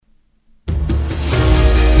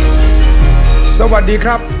สวัสดีค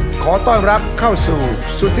รับขอต้อนรับเข้าสู่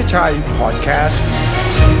สุทธิชัย Podcast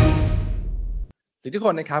สวัสดีทุกค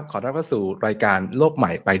นนะครับขอต้อนรับเข้าสู่รายการโลกให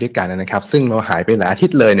ม่ไปด้วยกันนะครับซึ่งเราหายไปหลายอาทิต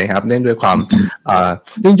ย์เลยนะครับเนื่องด้วยความ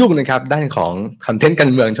ยุ่งๆนะครับด้านของคอนเทนต์กา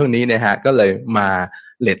รเมืองช่วงนี้นะฮะก็เลยมา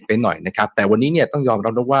เลทไปหน่อยนะครับแต่วันนี้เนี่ยต้องยอมรั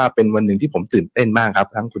บว่าเป็นวันหนึ่งที่ผมตื่นเต้นมากครับ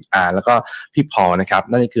ทั้งคุณอาแล้วก็พี่พอนะครับ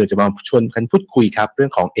นั่นก็คือจะมาชวนกันพูดคุยครับเรื่อ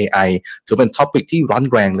งของ AI ถือเป็นท็อปิกที่ร้อน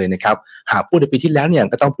แรงเลยนะครับหากพูดในปีที่แล้วเนี่ย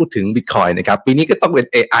ก็ต้องพูดถึง Bitcoin นะครับปีนี้ก็ต้องเป็น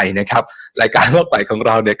AI นะครับรายการโลกใหม่ของเ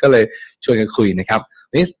ราเนี่ยก็เลยชวนกันคุยนะครับ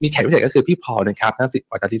นี่มีแขกพิเศษก็คือพี่พอนะครับทั้ง10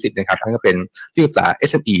 อาจารย์ที่10นะครับท่านก็เป็นที่ปรึกษา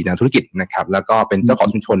SME ทางธุรกิจนะครับแล้วก็เป็นเจ้าของ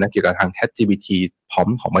ชุมชนนะเกี่ยวกับทาง ChatGPT พร้อม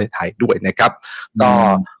ของประเทศไทยด้วยนะครับก็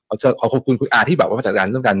ขอขอบคุณคุณอาที่แบบว่ามาจัดการ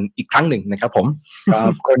ร่วมกันอีกครั้งหนึ่งนะครับผมข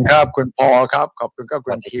อบคุณครับคุณพอครับขอบคุณครับ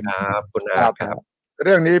คุณคิมครับคุณอาครับเ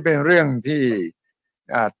รื่องนี้เป็นเรื่องที่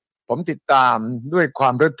ผมติดตามด้วยควา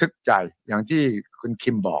มระทึกใจอย่างที่คุณ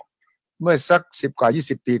คิมบอกเมื่อสัก10 กว่า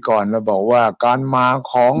 20 ปีก่อนเราบอกว่าการมา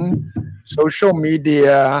ของโซเชียลมีเดี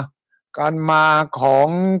ยการมาของ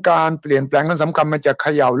การเปลี่ยนแปลงครั้งสำคัญมันจะเข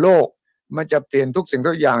ย่าโลกมันจะเปลี่ยนทุกสิ่ง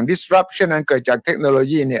ทุกอย่าง disruption นั้นเกิดจากเทคโนโล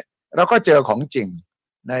ยีเนี่ยเราก็เจอของจริง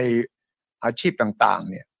ในอาชีพต่างๆ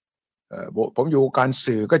เนี่ยผมอยู่การ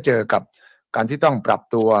สื่อก็เจอกับการที่ต้องปรับ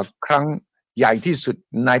ตัวครั้งใหญ่ที่สุด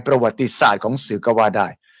ในประวัติศาสตร์ของสื่อก็ว่าได้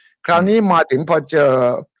คราวนี้มาถึงพอเจอ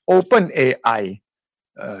Open AI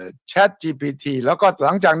ChatGPT แล้วก็ห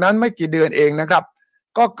ลังจากนั้นไม่กี่เดือนเองนะครับ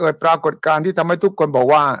ก็เกิดปรากฏการณ์ที่ทำให้ทุกคนบอก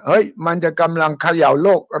ว่าเฮ้ยมันจะกำลังเขย่าโล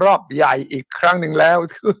กรอบใหญ่อีกครั้งหนึ่งแล้ว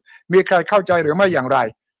มีใครเข้าใจหรือไม่อย่างไร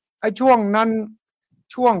ไอ้ช่วงนั้น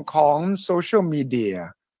ช่วงของโซเชียลมีเดีย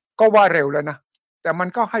ก็ว่าเร็วแล้วนะแต่มัน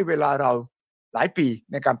ก็ให้เวลาเราหลายปี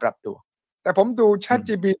ในการปรับตัวแต่ผมดู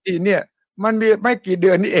ChatGPT เนี่ยมันมีไม่กี่เดื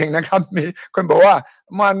อนนี่เองนะครับมีคนบอกว่า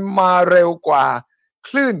มันมาเร็วกว่าค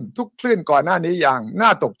ลื่นทุกคลื่นก่อนหน้านี้อย่างน่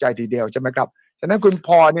าตกใจทีเดียวใช่ไหมครับฉะนั้นคุณพ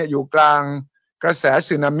อเนี่ยอยู่กลางกระแส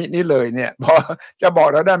สึนามินี้เลยเนี่ยพอจะบอก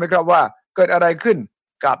เราได้ไหมครับว่าเกิดอะไรขึ้น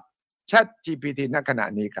กับ ChatGPT ณขณะ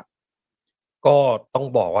นี้ครับก็ต้อง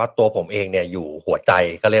บอกว่าตัวผมเองเนี่ยอยู่หัวใจ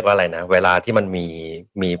ก็เรียกว่าอะไรนะเวลาที่มัน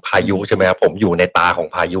มีพายุใช่ไหมครับผมอยู่ในตาของ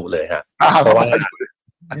พายุเลยฮะเพราะว่า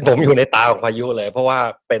ผมอยู่ในตาของพายุเลยเพราะว่า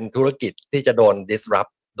เป็นธุรกิจที่จะโดน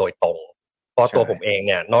disrupt โดยตรงเพราะตัวผมเองเ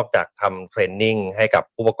นี่ยนอกจากทำเทรนนิ่งให้กับ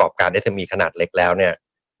ผู้ประกอบการ SME ขนาดเล็กแล้วเนี่ย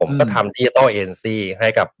ผมก็ทำ Digital Agency ให้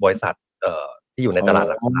กับบริษัทที่อยู่ในตลาด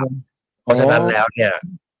หลักทรัพย์เพราะฉะนั้นแล้วเนี่ย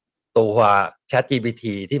ตัว ChatGPT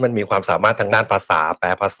ที่มันมีความสามารถทางด้านภาษาแปล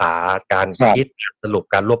ภาษาการคิดสรุป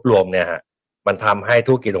การรวบรวมเนี่ยฮะมันทำให้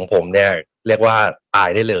ธุรกิจของผมเนี่ยเรียกว่าตาย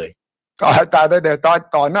ได้เลยตายได้เดี๋ยว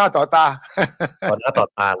ต่อหน้าต่อตาต่อหน้าต่อ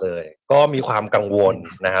ตาเลยก็มีความกังวล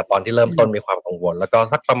นะฮะตอนที่เริ่มต้นมีความกังวลแล้วก็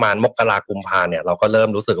สักประมาณมกราคมกุมภาเนี่ยเราก็เริ่ม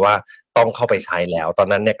รู้สึกว่าต้องเข้าไปใช้แล้วตอน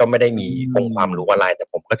นั้นเนี่ยก็ไม่ได้มีองค์ความรู้อะไรแต่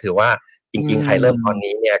ผมก็ถือว่าจริงๆใครเริ่มตอน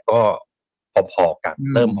นี้เนี่ยก็พอๆกัน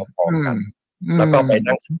เริ่มพอๆกันแล้วก็ไป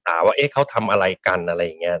นั่งศึกษาว่าเขาทำอะไรกันอะไรอ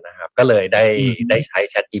ย่างเงี้ยนะครับก็เลยได้ใช้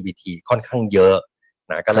ChatGPT ค่อนข้างเยอะ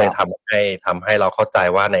นะก็เลยทำให้เราเข้าใจ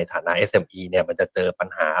ว่าในฐานะ SME เนี่ยมันจะเจอปัญ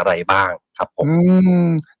หาอะไรบ้างครับผม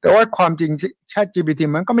แต่ว่าความจริง ChatGPT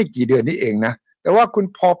มันก็ไม่กี่เดือนนี้เองนะแต่ว่าคุณ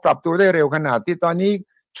พอปรับตัวได้เร็วขนาดที่ตอนนี้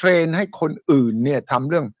เทรนให้คนอื่นเนี่ยทำ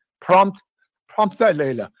เรื่องพร้อมได้เล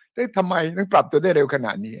ยเหรอทำไมถึงปรับตัวได้เร็วขน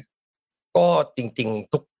าดนี้ก็จริง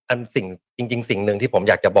ๆทุกอันสิ่งหนึ่งที่ผม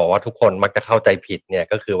อยากจะบอกว่าทุกคนมักจะเข้าใจผิดเนี่ย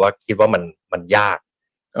ก็คือว่าคิดว่ามันยาก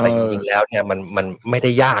แต่จริงๆแล้วเนี่ยมันไม่ไ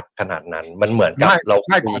ด้ยากขนาดนั้นมันเหมือนกับเรา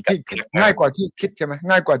คุยกันง่ายกว่าที่คิดใช่ไหม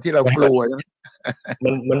ง่ายกว่าที่เรากลัวใช่ไหม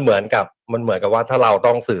มันเหมือนกับว่าถ้าเรา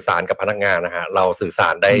ต้องสื่อสารกับพนักงานนะฮะเราสื่อสา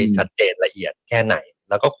รได้ชัดเจนละเอียดแค่ไหน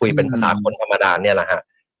แล้วก็คุยเป็นภาษาคนธรรมดาเนี่ยแหละฮะ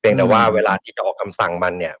เพียงแต่ว่าเวลาที่จะออกคำสั่งมั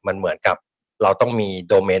นเนี่ยมันเหมือนกับเราต้องมี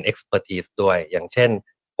domain expertise ด้วยอย่างเช่น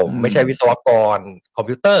ผมไม่ใช่วิศวกรคอม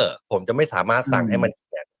พิวเตอร์ผมจะไม่สามารถสั่งให้มันเ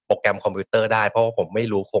ขียนโปรแกรมคอมพิวเตอร์ได้เพราะว่าผมไม่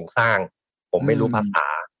รู้โครงสร้างผมไม่รู้ภาษา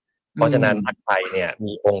เพราะฉะนั้นถ้าใครเนี่ย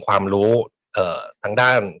มีองค์ความรู้ทาง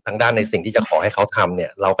ด้านในสิ่งที่จะขอให้เขาทำเนี่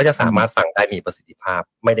ยเราก็จะสามารถสั่งได้มีประสิทธิภาพ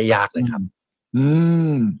ไม่ได้ยากเลยครับ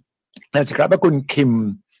นั่นสิครับว่าคุณคิม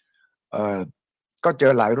ก็เจ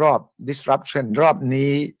อหลายรอบ disruption รอบ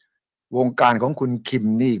นี้วงการของคุณคิม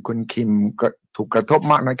นี่คุณคิมถูกกระทบ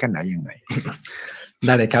มากน้อยแค่ไหนยังไงไ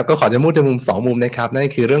ด้เลยครับก็ขอจะพูดในมุม2มุมนะครับนั่น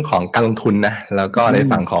คือเรื่องของการลงทุนนะแล้วก็ใน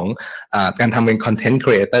ฝั่งของการทำเป็นคอนเทนต์ค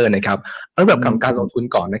รีเอเตอร์นะครับเอาแบบของการลงทุน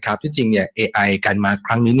ก่อนนะครับที่จริงเนี่ย AI การมาค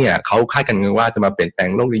รั้งนี้เนี่ยเขาคาดกันว่าจะมาเปลี่ยนแปลง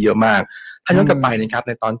โลกนี้เยอะมากถ้าย้อนกลับไปนะครับใ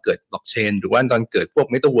นตอนเกิดบล็อกเชนหรือว่าตอนเกิดพวก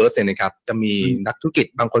เมตาเวิร์สเนี่ยนะครับจะมีนักธุรกิจ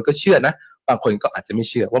บางคนก็เชื่อนะ บางคนก็อาจจะ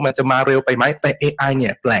ไม่เชื่อว่ามันจะมาเร็วไปไหมแต่ AI เนี่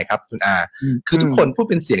ยแปลกครับคุณอาคือทุกคนพู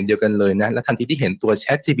ดเป็นเสียงเดียวกันเลยนะและทันทีที่เห็นตัว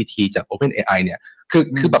ChatGPT จาก OpenAI เนี่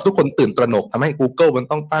ยคือแบบทุกคนตื่นตระหนกทำให้ Google มั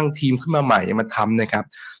นต้องตั้งทีมขึ้นมาใหม่มาทำนะครับ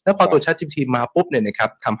แล้วพอตัว ChatGPT มาปุ๊บเนี่ยนะครั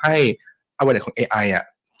บทำให้ awareness ของ AI อ่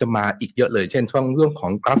ะจะมาอีกเยอะเลยเช่นเรื่องข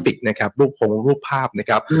องกราฟิกนะครับรูปภาพนะ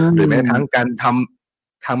ครับหรือแม้กระทั่งการท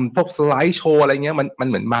ำพวกสไลด์โชว์อะไรเงี้ยมั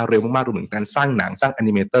นเหมือนมาเร็วมากๆรวมถึงการสร้างหนังสร้างแอ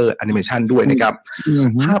นิเมชันด้วยนะครั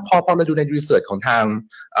บถ้าพอเราดูในรีเสิร์ชของทา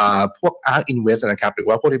งพวก ARK Invest นะครับหรือ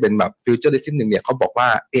ว่าพวกที่เป็นแบบ futurist นึงเนี่ยเขาบอกว่า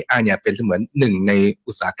AI เนี่ยเป็นเสมือนหนึ่งใน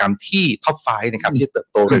อุตสาหกรรมที่ท็อป 5 นะครับที่เติ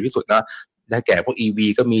บโตเร็วที่สุดนะได้แก่พวก EV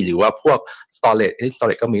ก็มีหรือว่าพวก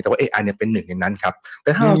storage ก็มีแต่ว่า AI เนี่ยเป็นหนึ่งในนั้นครับ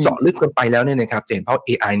แต่ถ้าเราเจาะลึกกันไปแล้วเนี่ยนะครับจะเห็นเพราะ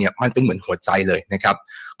AI เนี่ยมันเป็นเหมือนหัวใจเลยนะครับ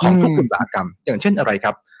ของทุกอุตสาหกรรมอย่างเช่นอะไรค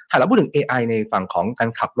รับหากเราพูดถึง AI ในฝั่งของก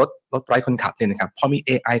ารขับรถไร้คนขับเนี่ยนะครับพอมี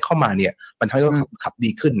AI เข้ามาเนี่ยมันทำให้รถขับ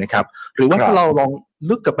ดีขึ้นนะครับหรือว่าถ้าเราลอง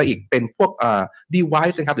ลึกกลับไปอีกเป็นพวก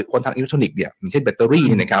device นะครับหรือคนทางอิเล็กทรอนิกส์เนี่ยอย่างเช่นแบตเตอรี่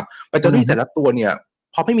เนี่ยนะครับแบตเตอรี่แต่ละตัวเนี่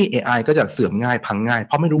ยพอไม่มี AI ก็จะเสื่อมง่ายพังง่ายเ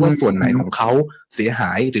พราะไม่รู้ว่าส่วนไหนของเขาเสีย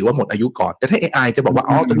หายหรือว่าหมดอายุก่อนแต่ถ้า AI จะบอกว่า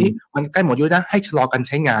อ๋อตัวนี้มันใกล้หมดอายุนะให้ชะลอการใ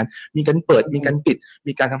ช้งานมีการเปิดมีการปิด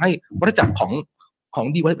มีการทำให้วัฏจักรของ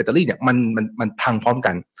ดีไวซ์แบตเตอรี่เนี่ยมันพังพร้อ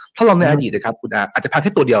มกันถ้าลองในอดีตนะครับคุณอาจจะพังแค่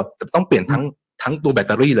ตัวเดียวแต่ต้องเปลี่ยนทั้งตัวแบต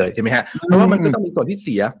เตอรี่เลยใช่ไหมฮะเพราะว่ามันก็ต้องมีส่วนที่เ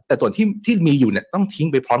สียแต่ส่วนที่มีอยู่เนี่ยต้อง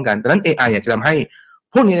ทิ้งไปพร้อมกันดังนั้น AI เนี่ยจะทำให้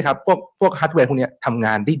พวกนี้นะครับพวกฮาร์ดแวร์พวกนี้ทำ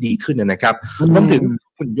งานได้ดีขึ้นนะครับรวมถึง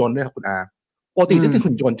หุ่นยนต์ด้วยครับคุณอาปกตินึกถึ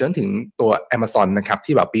งหุ่นยนต์จนถึงตัว Amazon นะครับ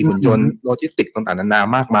ที่แบบมีหุ่นยนต์โลจิสติกส์ต่างๆนานาม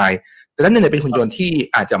ากมายแต่นั้นเนี่ยเป็นหุ่นยนต์ที่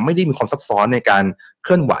อาจจะไม่ได้มีความซับซ้อนในการเ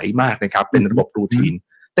คลื่อนไหวมากนะครับเป็นระบบรูที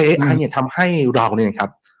นแต่ AI เนี่ยทำให้เราเนี่ยครับ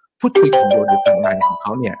พูดคุยกับหุ่นยนต์หรือต่างงานของเ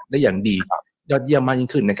ขาเนี่ยได้อย่างดียอดเยี่ยมมากยิ่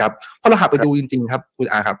งขึ้นนะครับพอเราหาไปดูจริงๆครับคุณ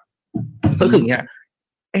อาครับก็คืออย่างเงี้ย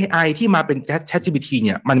AI ที่มาเป็น ChatGPT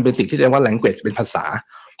เนี่ยมันเป็นสิ่งที่เรียกว่า language เป็นภาษา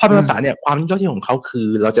พอเป็นภาษาเนี่ยความยอดเยี่ยมของเขาคื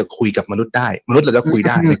อเราจะคุยกับมนุษย์ได้มนุษย์เราจะคุ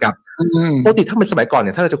ยได้นะครับปกติถ้าเป็นสมัยก่อนเ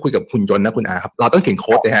นี่ยถ้าเราจะคุยกับหุ่นยนต์นะคุณอาครับเราต้องเขียนโ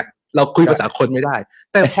ค้ดนะฮะเราคุยภาษาคนไม่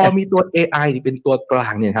ได้แต่พอมีตัว AI เป็นตัวก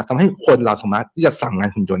ลางเนี่ยครับทำให้คนเราสามารถที่จะสั่งง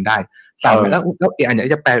านหุ่นยนต์ได้สั่งไปแล้ว AI เนี่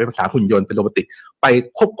ยจะแปลเป็นภาษาหุ่นยนต์เป็นโรบอติกไ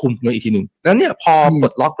ปควบคุมหุ่นยนต์อีกทีนึงแล้วเนี่ยพอปล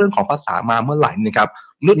ดล็อกเรื่องของภาษามาเมื่อไหร่นะครั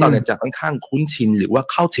บมนุษย์เราเนี่ยจะค่อนข้างคุ้นชินหรือว่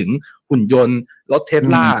าเข้าถึงหุ่นยนต์รถเท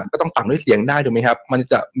สลาก็ต้องสั่งด้วยเสียงได้ถูกไหมครับมัน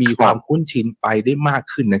จะมีความคุ้นชินไปได้มา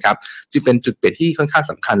กขึ้นนะครับจึงเป็นจุดเปลี่ยนที่ค่อนข้า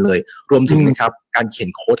งสำคัญเลยรวมถึงนะครับการเขีย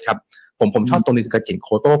นโค้ดครับผมชอบตรงนี้คือการเขียนโ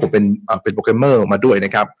ค้ดเพราะว่าผมเป็นโปรแกรมเมอร์มาด้วยน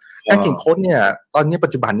ะครับการเขียนโค้ดเนี่ยตอนนี้ปั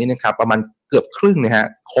จจุบันนี้นะครับประมาณเกือบครึ่งนะฮ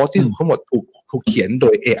ะโค้ดที่ทั้งหมดถูกเขียนโ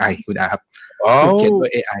ดย AI คุณอาครับถูกเขียนโดย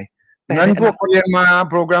AI งั้นพวกเรียนมา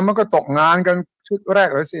โปรแกรมมันก็ตกงานกันชุดแ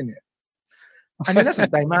รกแล้วสิเนี่ยอันนี้น่า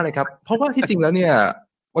สนใจมากเลยครับเพราะว่าที่จริงแล้วเนี่ย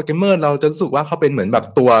โปรแกรมเมอร์เราจะรู้สึกว่าเขาเป็นเหมือนแ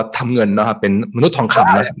บบตัวทำเงินนะครับเป็นมนุษย์ทอง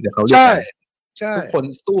คำนะเดี๋ยวเขาเรียกทุกค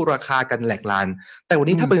นสู้ราคากันแหลกลานแต่วัน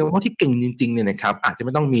นี้ถ้าเป็นพวกที่เก่งจริงๆเนี่ยนะครับอาจจะไ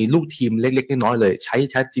ม่ต้องมีลูกทีมเล็กๆน้อยๆเลยใช้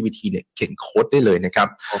ChatGPT เนี่ยเขียนโค้ดได้เลยนะครับ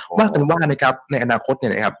ว่ากันว่านะครับในอนาคตเนี่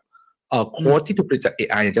ยนะครับโค้ดที่ถูกผลิตจาก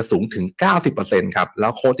AI จะสูงถึง 90% ครับ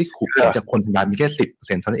แล้วโค้ดที่ถูกเขียนจากคนธรรมดามีแค่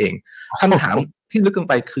 10% เท่านั้นเองคำถามที่ลึกลง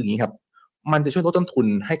ไปคืออย่างนี้ครับมันจะช่วยลดต้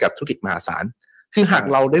นทุนให้กับธุรกิจมหาศาลคือหาก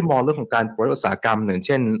เราได้มองเรื่องของการบริหารอุตสาหกรรมอย่าง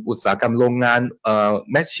เช่นอุตสาหกรรมโรงงาน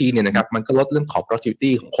แมชชีนเนี่ยนะครับมันก็ลดเรื่องของ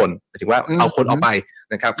productivity ของคนหมายถึงว่าเอาคนออกไ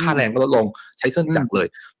ปนะครับค่าแรงก็ลดลงใช้เครื่องจักรเลย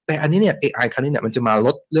แต่อันนี้เนี่ย AI ครั้งนี้เนี่ยมันจะมา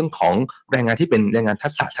ลดเรื่องของแรงงานที่เป็นแรงงาน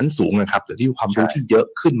ทักษะชั้นสูงนะครับหรือที่มีความรู้ที่เยอ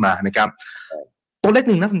ะขึ้นมานะครับตัวเลขห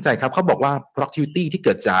นึ่งน่าสนใจครับเขาบอกว่า productivity ที่เ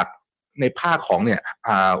กิดจากในภาคของเนี่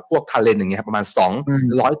ยพวก talent อย่างเงี้ยประมาณ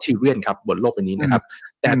200 trillion ครับบนโลกใบนี้นะครับ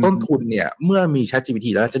แต่ต้นทุนเนี่ยเมื่อมี ChatGPT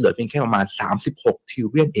แล้วจะเหลือเพียงแค่ประมาณ36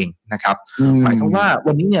 trillion เองนะครับหมายความว่า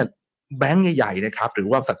วันนี้เนี่ยแบงก์ใหญ่ๆนะครับหรื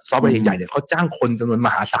อว่าซอฟต์แวร์ใหญ่ๆเนี่ยเขาจ้างคนจำนวนม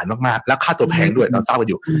หาศาลมากๆแล้วค่าตัวแพงด้วยเราทราบกัน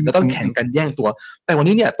อยู่แล้วต้องแข่งกันแย่งตัวแต่วัน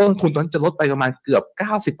นี้เนี่ยต้นทุนตอนจะลดไปประมาณเกือบ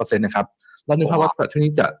 90% นะครับแล้วนึกภาพว่าประเทศนี้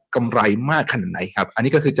จะกำไรมากขนาดไหนครับอันนี้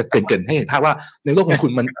ก็คือจะเกริ่นๆให้เห็นภาพว่าในโลกขอ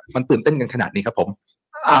งคุณมันตื่นเต้นกันขนาดนี้ครับผ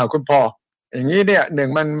มคุณพออย่างนี้เนี่ยห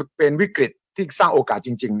นึ่งมันเป็นวิกฤตที่สร้างโอกาสจ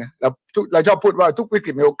ริงๆนะเราชอบพูดว่าทุกวิก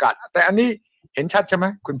ฤตมีโอกาสแต่อันนี้เห็นชัดใช่ไห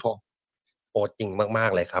มคุณพอโอ้จริงมาก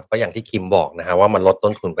ๆเลยครับก็อย่างที่คิมบอกนะฮะว่ามันลดต้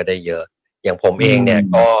นทุนไปได้เยอะอย่างผมเองเนี่ย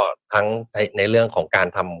ก็ทั้งในเรื่องของก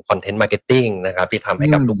ารทำคอนเทนต์มาร์เก็ตติ้งนะครับที่ทำให้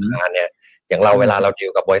กับลูกค้าเนี่ยอย่างเวลาเราดี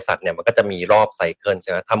ลกับบริษัทเนี่ยมันก็จะมีรอบไซเคิลใ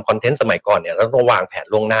ช่ไหมทำคอนเทนต์สมัยก่อนเนี่ยเราต้องวางแผ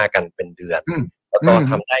นล่วงหน้ากันเป็นเดือนแล้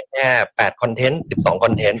วก็ทำได้แค่8คอนเทนต์12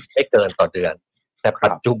คอนเทนต์ไม่เกินต่อเดือนแต่ปั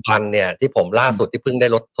จจุบันเนี่ยที่ผมล่าสุดที่เพิ่ง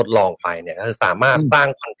ได้ทดลองไปเนี่ยก็คือสามารถสร้า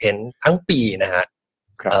งคอนเทนต์ทั้งปีนะฮะ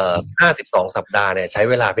52สัปดาห์เนี่ย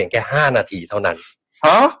ใช้เวลาเพียงแค่5นาทีเท่านั้น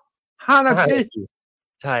5นาที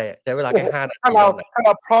ใช่ใช้เวลาแค่5นาทีถ้าเ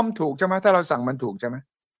ราพร้อมถูกใช่ไหมถ้าเราสั่งมันถูกใช่ไหม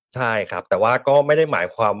ใช่ครับแต่ว่าก็ไม่ได้หมาย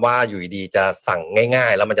ความว่าอยู่ดีๆจะสั่งง่า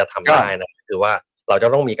ยๆแล้วมันจะทำได้นะคือว่าเราจะ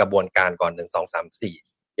ต้องมีกระบวนการก่อน1 2 3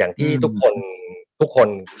 4อย่างที่ทุกคน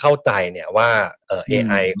เข้าใจเนี่ยว่า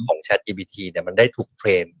AI ของ ChatGPT เนี่ยมันได้ถูกเทร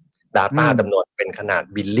น data จำนวนเป็นขนาด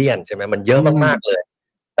บิลเลียนใช่ไหมมันเยอะมากๆเลย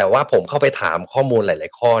แต่ว่าผมเข้าไปถามข้อมูลหลา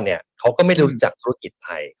ยๆข้อเนี่ยเขาก็ไม่รู้จักธุรกิจไท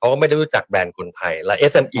ยเขาก็ไม่ได้รู้จักแบรนด์คนไทยและ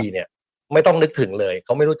SME เนี่ยไม่ต้องนึกถึงเลยเข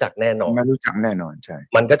าไม่รู้จักแน่นอนไม่รู้จักแน่นอนใช่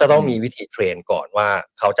มันก็จะต้องมีวิธีเทรนก่อนว่า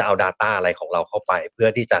เขาจะเอา data อะไรของเราเข้าไปเพื่อ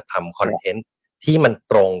ที่จะทำคอนเทนต์ที่มัน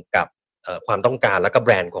ตรงกับความต้องการแล้วก็แบ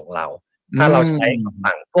รนด์ของเราถ้าเราใช้คำ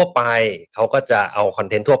สั่งทั่วไปเขาก็จะเอาคอน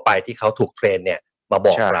เทนต์ทั่วไปที่เขาถูกเทรนเนี่ยมาบ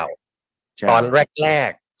อกเราตอนแรก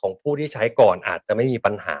ๆของผู้ที่ใช้ก่อนอาจจะไม่มี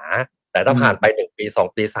ปัญหาแต่ถ้าผ่านไป1 ปี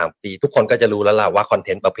2 ปี3 ปีทุกคนก็จะรู้แล้วล่ะว่าคอนเท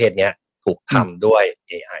นต์ประเภทนี้ถูกทำด้วย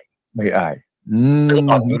AI ซึ่ง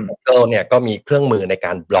ตอนนี้ Google เนี่ยก็มีเครื่องมือในก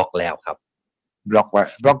ารบล็อกแล้วครับบล็อกไว้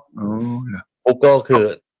บล็อกGoogle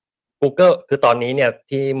คือตอนนี้เนี่ย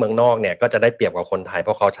ที่เมืองนอกเนี่ยก็จะได้เปรียบกว่าคนไทยเพ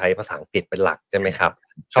ราะเขาใช้ภาษาอังกฤษเป็นหลักใช่ไหมครับ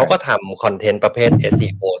เขาก็ทำคอนเทนต์ประเภท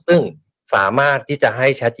SEO ซึ่งสามารถที่จะให้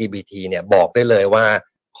ChatGPT เนี่ยบอกได้เลยว่า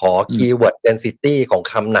ขอ keyword density ของ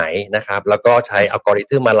คำไหนนะครับแล้วก็ใช้อัลกอริ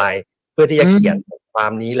ทึมอะไรเพื่อที่จะเขียนควา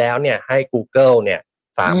มนี้แล้วเนี่ยให้ Google เนี่ย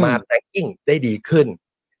สามารถ ranking ได้ดีขึ้น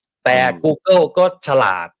แต่ Google ก็ฉล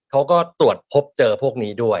าดเขาก็ตรวจพบเจอพวก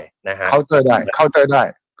นี้ด้วยนะฮะเคาน์เตอร์ได้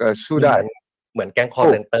ก็สู้ได้เหมือนแก๊ง call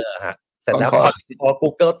center ฮะเสร็จแล้วพอ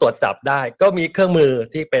Google ตรวจจับได้ก็มีเครื่องมือ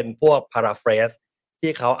ที่เป็นพวก paraphrase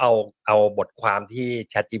ที่เขาเอาบทความที่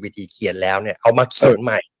ChatGPT เขียนแล้วเนี่ยเอามาเขียนใ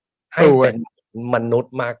หม่ให้เป็นมนุษ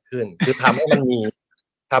ย์มากขึ้นคือทำให้มัน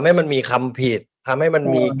มีคำผิดทำให้มัน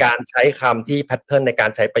มีการใช้คำที่แพทเทิร์นในกา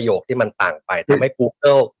รใช้ประโยคที่มันต่างไปทำให้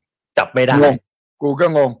Google จับไม่ได้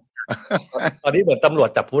Google งงตอนนี้เหมือนตำรวจ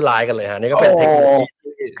จับผู้ร้ายกันเลยฮะนี่ก็เป็นเทคโนโลยี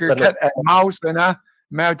คือ cat and mouse เลยนะ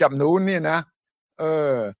แมวจับหนูนี่นะ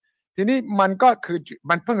ทีนี้มันก็คือ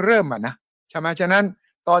มันเพิ่งเริ่มนะใช่ไหมฉะนั้น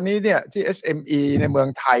ตอนนี้เนี่ยที่ SME ในเมือง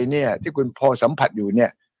ไทยเนี่ยที่คุณพอสัมผัสอยู่เนี่ย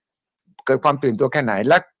เกิดความตื่นตัวแค่ไหน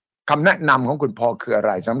และคำแนะนำของคุณพอคืออะไ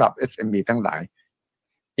รสำหรับ SME ทั้งหลาย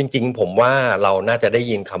จริงๆผมว่าเราน่าจะได้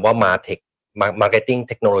ยินคำว่า marketing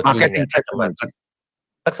technology เนี่ยประมาณสั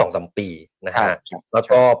ก 2-3 ปีนะฮะแล้ว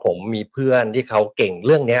ก็ผมมีเพื่อนที่เขาเก่งเ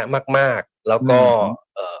รื่องนี้มากๆแล้วก็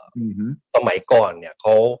สมัยก่อนเนี่ยเข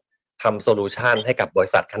าทำโซลูชันให้กับบริ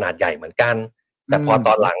ษัทขนาดใหญ่เหมือนกันแต่พอต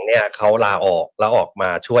อนหลังเนี่ยเขาลาออกแล้วออกมา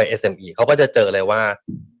ช่วย SME เขาก็จะเจอเลยว่า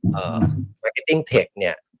marketing tech เ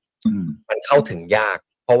นี่ยมันเข้าถึงยาก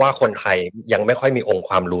เพราะว่าคนไทยยังไม่ค่อยมีองค์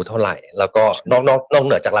ความรู้เท่าไหร่แล้วก็นอกเ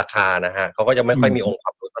หนือจากราคานะฮะเขาก็จะไม่ค่อยมีองค์คว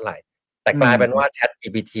ามรู้เท่าไหร่แต่กลายเป็นว่า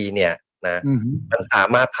ChatGPT เนี่ยนะมันสา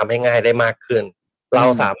มารถทำให้ง่ายได้มากขึ้นเรา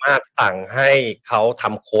สามารถสั่งให้เขาท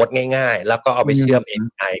ำโค้ดง่ายๆแล้วก็เอาไปเชื่อม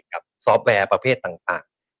AI กับซอฟต์แวร์ประเภทต่าง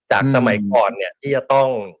ๆจากสมัยก่อนเนี่ยที่จะต้อง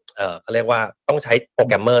เขาเรียกว่าต้องใช้โปรแ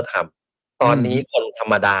กรมเมอร์ทำตอนนี้คนธร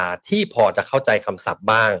รมดาที่พอจะเข้าใจคำศัพท์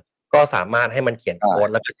บ้างก็สามารถให้มันเขียนโค้ด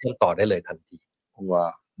แล้วก็เชื่อมต่อได้เลยทันทีว่า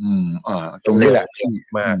ตรงนี้แหละที่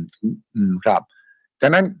มากครับฉ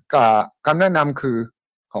ะนั้นคำแนะนำคือ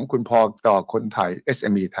ของคุณพอต่อคนไทย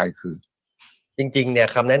SME ไทยคือจริงๆเนี่ย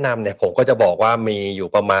คำแนะนำเนี่ยผมก็จะบอกว่ามีอยู่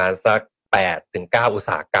ประมาณสัก 8-9 อุตส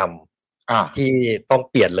าหกรรมที่ต้อง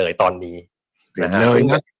เปลี่ยนเลยตอนนี้นะฮ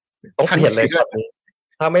ะต้องเปลี่ยนเลยตอนนี้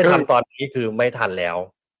ถ้าไม่ทำตอนนี้คือไม่ทันแล้ว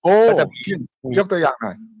ก็จะยกตัวอย่างห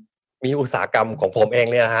น่อยมีอุตสาหกรรมของผมเอง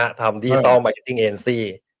เนี่ยฮะทำดิจิตอลมาร์เก็ตติ้งเอเจนซี่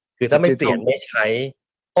คือถ้าไม่เปลี่ยนไม่ใช้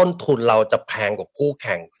ต้นทุนเราจะแพงกว่าคู่แ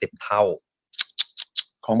ข่ง10 เท่า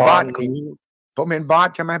ของบ้านนี้ผมเห็นบาส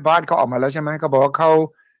ใช่ไหมบาสเขาออกมาแล้วใช่ไหมเขาบอกว่าเขา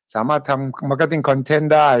สามารถทำ marketing content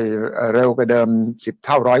ได้เร็วกว่าเดิม10 เ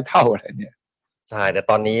ท่า100 เท่าอะไรเนี่ยใช่แต่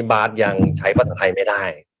ตอนนี้บาสยังใช้ภาษาไทยไม่ได้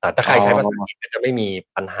แต่ถ้าใครใช้ภาษาอังกฤษก็จะไม่มี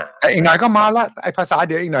ปัญหาแต่อีกหน่อยก็มาละไอ้ภาษาเ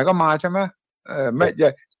ดี๋ยวอีกหน่อยก็มาใช่ไหมไม่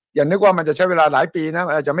อย่านึกว่ามันจะใช้เวลาหลายปีนะ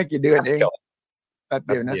มันอาจจะไม่กี่เดือนเองแป๊บเ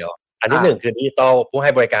ดียวนะอันที่1คือดิจิตอลผู้ใ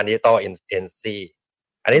ห้บริการดิจิตอลเอ็นซี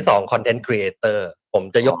อันที่2 content creator ผม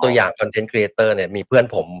จะยกตัวอย่าง content creator เนี่ยมีเพื่อน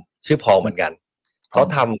ผมชื่อพอลเหมือนกันเขา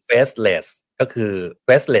ทำ faceless ก็คือ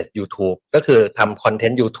faceless YouTube ก็คือทำคอนเท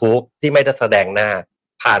นต์ YouTube ที่ไม่ได้แสดงหน้า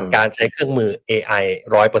ผ่านการใช้เครื่องมือ AI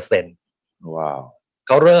 100%ว้าวเ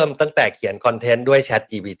ขาเริ่มตั้งแต่เขียนคอนเทนต์ด้วย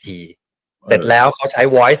ChatGPT เสร็จแล้วเขาใช้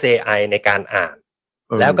Voice AI ในการอ่าน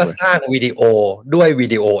แล้วก็สร้างวิดีโอด้วยวิ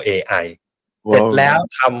ดีโอ AI เสร็จแล้ว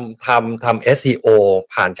ทำ SEO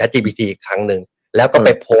ผ่าน ChatGPT ครั้งหนึ่งแล้วก็ไป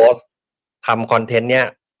โพสต์ทำคอนเทนต์เนี่ย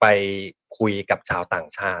ไปคุยกับชาวต่าง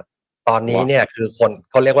ชาติตอนนี้เนี่ยคือคน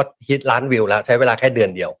เขาเรียกว่าฮิตล้านวิวแล้วใช้เวลาแค่เดือ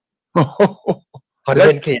นเดียวคอนเท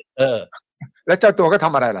นต์ครีเอเตอร์แล้วเจ้าตัวก็ท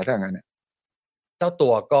ำอะไรล่ะถ้าอย่างนั้นเนี่ย เจ้าตั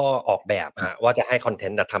วก็ออกแบบว่าจะให้คอนเท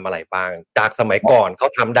นต์ทำอะไรบ้างจากสมัยก่อนเขา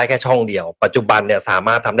ทำได้แค่ช่องเดียวปัจจุบันเนี่ยสาม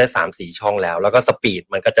ารถทำได้ 3-4 ช่องแล้วก็สปีด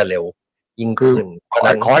มันก็จะเร็วยิ่งขึ้นขอ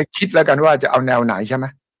ให้คิดแล้วกันว่าจะเอาแนวไหนใช่ไหม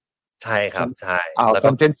ใช่ครับใช่แล้วค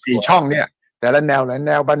อนเทนต์4ช่องเนี่ยแต่ละแนวแ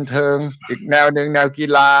นวบันเทิงอีกแนวนึงแนวกี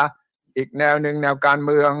ฬาอีกแนวนึงแนวการเ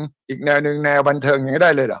มืองอีกแนวนึงแนวบันเทิงอย่างนี้ไ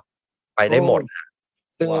ด้เลยเหรอไปได้หมด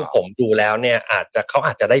ซึ่งผมดูแล้วเนี่ยเขาอ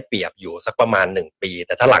าจจะได้เปรียบอยู่สักประมาณ1ปีแ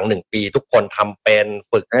ต่ถ้าหลัง1ปีทุกคนทำเป็น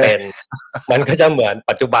ฝึกเป็น มันก็จะเหมือน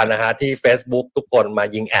ปัจจุบันนะฮะที่ Facebook ทุกคนมา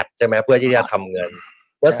ยิงแอดใช่ไหมเพื่อที่จะทำเงิน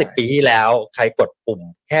เมื่อ10 ปีที่แล้วใครกดปุ่ม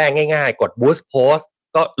แค่ง่ายๆกด Boost Post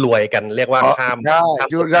ก็รวยกันเรียกว่าข้าม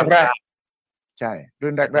รุ่นแรกใช่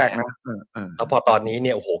รุ่นแรกนะแล้วพอตอนนี้เ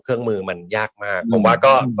นี่ยโอ้โหเครื่องมือมันยากมากผมว่า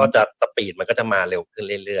ก็จะสปีดมันก็จะมาเร็วขึ้น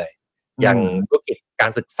เรื่อยๆอย่างธุรกิจกา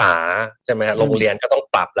รศึกษาใช่ไหมโรงเรียนก็ต้อง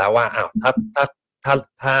ปรับแล้วว่าอ้าว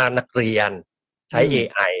ถ้านักเรียนใช้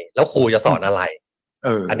AI แล้วครูจะสอนอะไร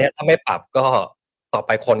อันนี้ถ้าไม่ปรับก็ต่อไป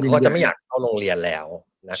คนก็จะไม่อยากเข้าโรงเรียนแล้ว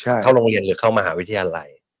นะเข้าโรงเรียนหรือเข้ามหาวิทยาลัย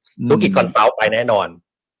ธุรกิจคอนซัลท์ไปแน่นอน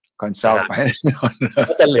คอนซัลท์ไปแน่นอน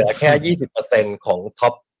ก็จะเหลือแค่ 20% ของท็อ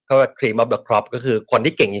ปก็ครีมออฟเดอะครอปก็คือคน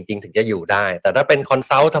ที่เก่งจริงๆถึงจะอยู่ได้แต่ถ้าเป็นคอน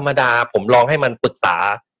ซัลท์ธรรมดาผมลองให้มันปรึกษา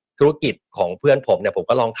ธุรกิจของเพื่อนผมเนี่ยผม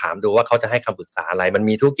ก็ลองถามดูว่าเขาจะให้คำปรึกษาอะไรมัน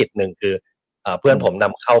มีธุรกิจหนึ่งคือเพื่อนผมน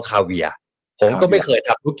ำเข้าคาเวียผมก็ไม่เคยท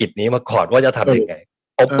ำธุรกิจนี้มาก่อนว่าจะทำยังไง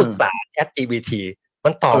ผมปรึกษา ChatGPT มั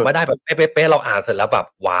นตอบมาได้แบบเป๊ะๆเราอ่านเสร็จแล้วแบบ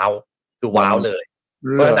ว้าวคือว้าวเลย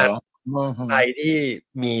เพราะฉะนั้นใครที่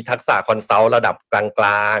มีทักษะคอนซัลท์ระดับกล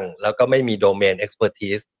างๆแล้วก็ไม่มีโดเมนเอ็กซ์เพอร์ที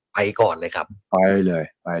สไปก่อนเลยครับไปเลย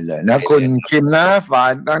นะคุณคิมนะฝ่าย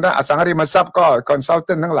ด้านอสังหาริมทรัพย์ก็คอนซัลเท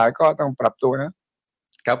นต์ทั้งหลายก็ต้องปรับตัวนะ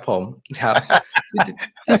ครับผมครับ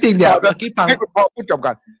จริงๆเดี๋ยวเมื่อกี้ฟังให้คุณพ่อพูดจบ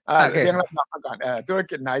ก่อนเรียงลำดับก่อนธุร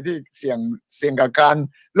กิจไหนที่เสี่ยงกับการ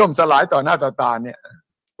ล่มสลายต่อหน้าต่อตาเนี่ย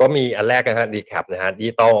ก็มีอันแรกนะครับรีแคปนะฮะดิ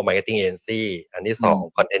จิตอลมาร์เก็ตติ้งเอเจนซี่อันที่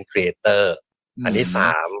2คอนเทนต์ครีเอเตอร์อันที่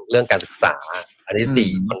3เรื่องการศึกษาอันที่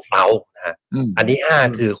4คอนซัลท์นะฮะอันที่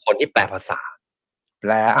5คือคนที่แปลภาษา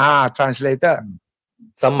translator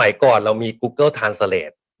สมัยก่อนเรามี Google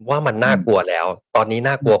Translate ว่ามันน่ากลัวแล้วตอนนี้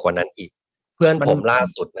น่ากลัวกว่านั้นอีกเพื่อนผมล่า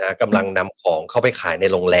สุดนะกำลังนำของเข้าไปขายใน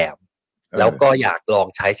โรงแรมแล้วก็อยากลอง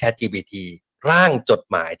ใช้ ChatGPT ร่างจด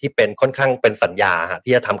หมายที่เป็นค่อนข้างเป็นสัญญา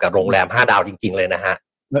ที่จะทำกับโรงแรม5 ดาวจริงๆเลยนะฮะ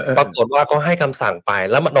ปรากฏว่าก็ให้คำสั่งไป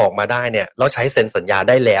แล้วมันออกมาได้เนี่ยเราใช้เซ็นสัญญา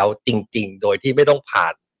ได้แล้วจริงๆโดยที่ไม่ต้องผ่า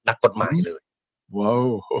นนักกฎหมายเลยว้าว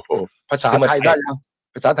ภาษาไทยได้ยัง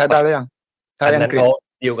ภาษาไทยได้หรือยังอันนั้นเขา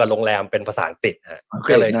ดีลกับโรงแรมเป็นภาษาอังกฤษฮะ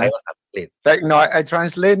ก็เลยใช้ภาษาอังกฤษแต่อีกหน่อยไอ้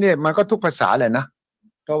translate เนี่ยมันก็ทุกภาษาเลยนะ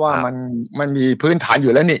เพราะว่ามันมีพื้นฐานอ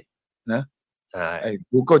ยู่แล้วนี่นะใช่ไอ้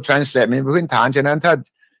Google Translate มีพื้นฐานฉะนั้นถ้า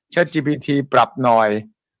ChatGPT ปรับหน่อย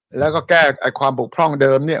แล้วก็แก้ไอ้ความบกพร่องเ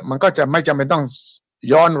ดิมเนี่ยมันก็จะไม่จำเป็นต้อง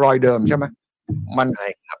ย้อนรอยเดิมใช่ไหมมันใช่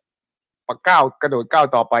ครับกระโดดก้าว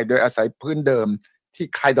ต่อไปโดยอาศัยพื้นเดิมที่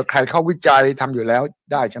ใครต่อใครเข้าวิจัยทำอยู่แล้ว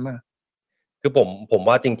ได้ใช่ไหมคือผม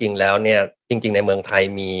ว่าจริงๆแล้วเนี่ยจริงๆในเมืองไทย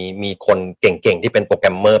มีคนเก่งๆที่เป็นโปรแกร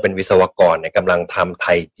มเมอร์เป็นวิศวกรเนี่ยกำลังทำไท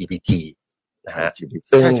ย GPT นะฮะ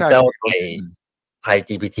ซึ่งเจ้าไทย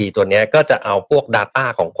GPT ตัวนี้ก็จะเอาพวก data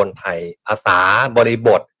ของคนไทยภาษาบริบ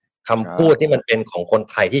ทคำพูดที่มันเป็นของคน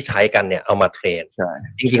ไทยที่ใช้กันเนี่ยเอามาเทรน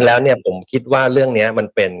จริงๆแล้วเนี่ยผมคิดว่าเรื่องนี้มัน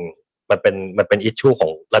เป็นอิชชูขอ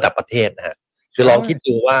งระดับประเทศนะฮะคือลองคิด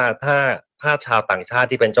ดูว่าถ้าชาวต่างชาติ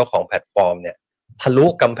ที่เป็นเจ้าของแพลตฟอร์มเนี่ยทะลุ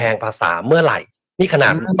กำแพงภาษาเมื่อไหร่นี่ขนา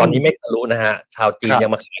ดตอนนี้ไม่ทะลุนะฮะชาวจีนยั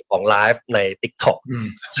งมาขายของไลฟ์ใน TikTok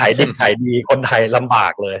ขายดีคนไทยลำบา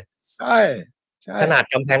กเลยใช่ขนาด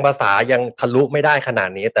กำแพงภาษายังทะลุไม่ได้ขนาด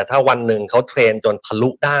นี้แต่ถ้าวันหนึ่งเขาเทรนจนทะลุ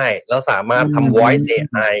ได้แล้วสามารถทำ voice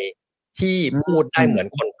AI ที่พูดได้เหมือน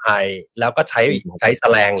คนไทยแล้วก็ใช้แส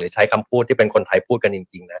แลงหรือใช้คำพูดที่เป็นคนไทยพูดกันจ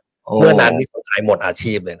ริงๆนะเมื่อนั้นนี่คนไทยหมดอา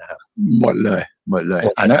ชีพเลยนะครับหมดเลย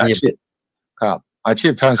อาชีพครับอาชี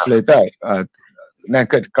พ translator นั่น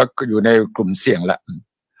ก็อยู่ในกลุ่มเสี่ยงแ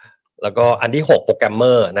ล้วก็อันที่6โปรแกรมเม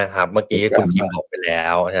อร์นะครับเมื่อกี้คุณคิมบอกไปแล้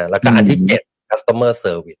วนะแล้วก็อันที่7 customer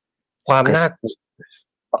service ความน่ากลัว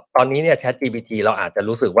ตอนนี้เนี่ย ChatGPT เราอาจจะ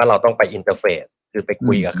รู้สึกว่าเราต้องไปอินเทอร์เฟซคือไป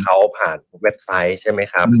คุยกับเขาผ่านเว็บไซต์ใช่ไหม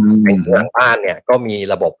ครับในหลังบ้านเนี่ยก็มี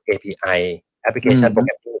ระบบ API Application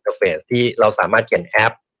Programming Interface ที่เราสามารถเขียนแอ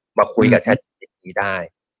ปมาคุยกับ ChatGPT ได้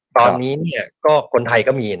ตอนนี้เนี่ยก็คนไทย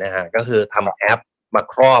ก็มีนะฮะก็คือทำแอปมา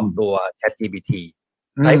ครอบตัว ChatGPT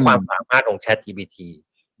ใช้ความสามารถของ ChatGPT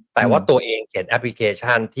แต่ว่าตัวเองเขียนแอปพลิเค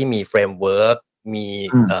ชันที่มีเฟรมเวิร์กมี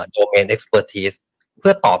domain expertise เพื่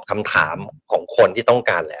อตอบคำถามของคนที่ต้อง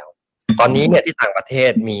การแล้วตอนนี้เนี่ยที่ต่างประเท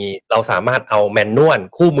ศเราสามารถเอาแมนนวล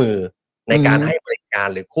คู่มือในการให้บริการ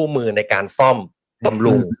หรือคู่มือในการซ่อมบำ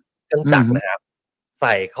รุงเครื่องจักรนะครับใ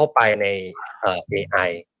ส่เข้าไปในAI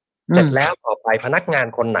เสร็จแล้วต่อไปพนักงาน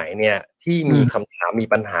คนไหนเนี่ยที่มีคำถามมี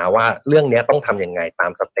ปัญหาว่าเรื่องนี้ต้องทำยังไงตา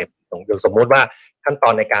มสเต็ปอย่างสมมุติว่าขั้นตอ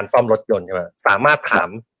นในการซ่อมรถยนต์ใช่ไหมสามารถถาม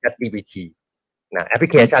ChatGPT นะแอปพลิ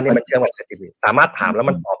เคชันนี่มันเชื่อมกับ ChatGPT สามารถถามแล้ว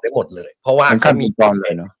มันตอบได้หมดเลยเพราะว่าเขามีตอนเล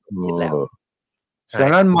ยเนาะแล้วฉะ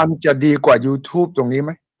นั้นมันจะดีกว่า YouTube ตรงนี้ไห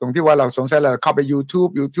มตรงที่ว่าเราสงสัยเราเข้าไป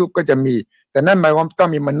YouTube ก็จะมีแต่นั่นหมายความต้อง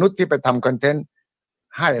มีมนุษย์ที่ไปทำคอนเทนต์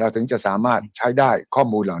ให้เราถึงจะสามารถใช้ได้ข้อ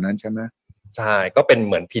มูลเหล่านั้นใช่ไหมใช่ก็เป็นเ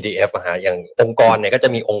หมือน PDF อะฮะอย่างองค์กรเนี่ยก็จะ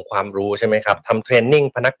มีองค์ความรู้ใช่ไหมครับทำเทรนนิ่ง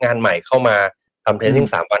พนักงานใหม่เข้ามาทำเทรนนิ่ง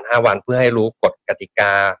3 วัน5 วันเพื่อให้รู้กฎกติก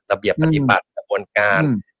าระเบียบปฏิบัติกระบวนการ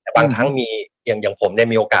แต่บางครั้งมีอย่างผมเนี่ย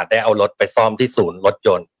มีโอกาสได้เอารถไปซ่อมที่ศูนย์รถย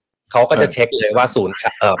นต์เขาก็จะเช็คเลยว่าศูนย์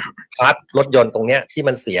พาร์ทรถยนต์ตรงเนี้ยที่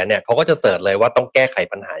มันเสียเนี่ยเขาก็จะเสิร์ชเลยว่าต้องแก้ไข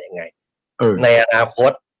ปัญหายังไงในอนาค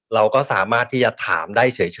ตเราก็สามารถที่จะถามได้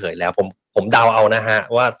เฉยๆแล้วผมเดาเอานะฮะ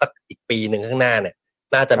ว่าสักอีกปีนึงข้างหน้าเนี่ย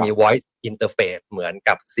น่าจะมี voice interface เหมือน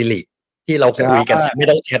กับ Siri ที่เราคุยกันไม่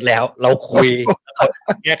ต้องแชทแล้วเราคุยเขา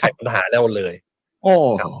แก้ไขปัญหาแล้วเลยโอ้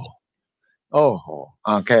โหโ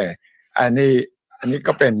อเคอันนี้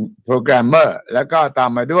ก็เป็นโปรแกรมเมอร์แล้วก็ตา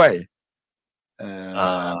มมาด้วย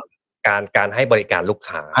การให้บริการลูก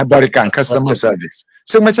ค้าให้บริการ customer service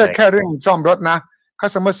ซึ่งไม่ใช่แค่เรื่องซ่อมรถนะ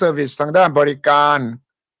customer service ทางด้านบริการ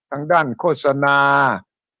ทางด้านโฆษณา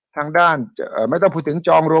ทางด้านไม่ต้องพูดถึงจ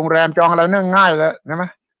องโรงแรมจองอะไรนั่งง่ายแล้วใช่ไหม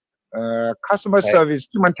customer service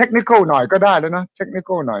ที่มัน technical หน่อยก็ได้แล้วนะ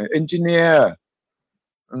technical หน่อย engineer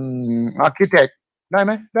architect ได้ไห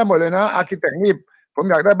มได้หมดเลยนะ architect นี่ผม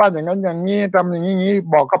อยากได้บ้านอย่างนั้นอย่างนี้ทำอย่างนี้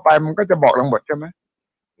บอกเข้าไปมันก็จะบอกทั้งหมดใช่ไหม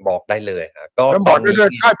บอกได้เลยครับก็บอกได้เลย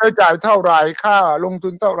ค่าใช้จ่ายเท่าไหร่ค่าลงทุ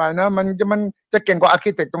นเท่าไหร่นะมันจะเก่งกว่า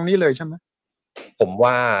architect ตรงนี้เลยใช่ไหมผม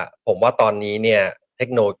ว่าตอนนี้เนี่ยเทค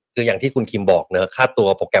โนโลยีคืออย่างที่คุณคิมบอกเนอะค่าตัว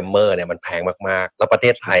โปรแกรมเมอร์เนี่ยมันแพงมากๆแล้วประเท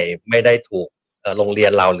ศไทยไม่ได้ถูกโรงเรีย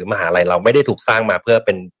นเราหรือมหาลัยเราไม่ได้ถูกสร้างมาเพื่อเ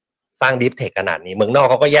ป็นสร้างดีฟเทคขนาดนี้เมืองนอก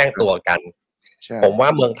เขาก็แย่งตัวกันผมว่า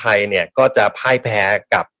เมืองไทยเนี่ยก็จะพ่ายแพ้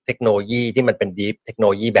กับเทคโนโลยีที่มันเป็นดีฟเทคโนโ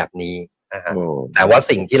ลยีแบบนี้นะฮะแต่ว่า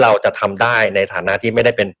สิ่งที่เราจะทำได้ในฐานะที่ไม่ไ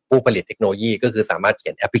ด้เป็นผู้ผลิตเทคโนโลยีก็คือสามารถเขี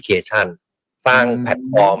ยนแอปพลิเคชันสร้างแพลต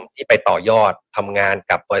ฟอร์มที่ไปต่อยอดทำงาน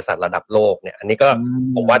กับบริษัทระดับโลกเนี่ยอันนี้ก็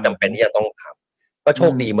ผมว่าจำเป็นที่จะต้องทำก็โช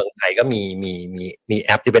คดีเมืองไทยก็มีแ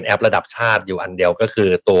อปที่เป็นแอประดับชาติอยู่อันเดียวก็คือ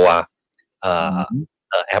ตัว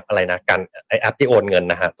แอปอะไรนะการแอปที่โอนเงิน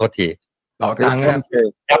นะฮะโทษทีเป๋าตังค์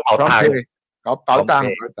แอปเป๋าตังค์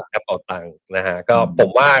แอปเป๋าตังค์นะฮะก็ผม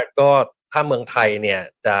ว่าก็ถ้าเมืองไทยเนี่ย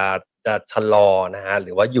จะชะลอนะฮะห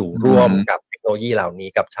รือว่าอยู่ร่วมกับเทคโนโลยีเหล่านี้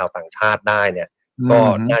กับชาวต่างชาติได้เนี่ยก็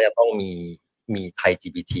น่าจะต้องมีไทย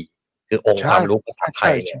GPT คือองค์ความรู้ภาษาไท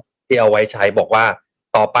ยเนี่ยที่เอาไว้ใช้บอกว่า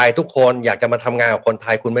ต่อไปทุกคนอยากจะมาทำงานกับคนไท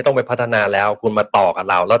ยคุณไม่ต้องไปพัฒนาแล้วคุณมาต่อกับ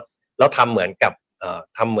เราแล้วทำเหมือน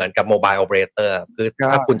กับโมบายโอเปอเรเตอร์คือ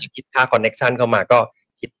ถ้าคุณจะคิดค่าคอนเน็กชันเข้ามาก็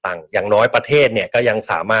คิดตังค์อย่างน้อยประเทศเนี่ยก็ยัง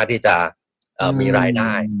สามารถที่จะมีรายไ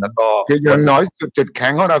ด้แล้วก็คืออย่างน้อยจุดแข็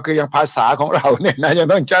งของเราคือยังภาษาของเราเนี่ยนะยัง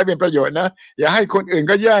ต้องใช้เป็นประโยชน์นะอย่าให้คนอื่น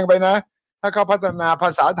ก็แย่งไปนะถ้าเขาพัฒนาภา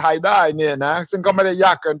ษาไทยได้เนี่ยนะซึ่งก็ไม่ได้ย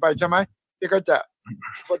ากเกินไปใช่ไหมที่เขาจะ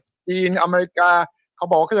จีนอเมริกาเขา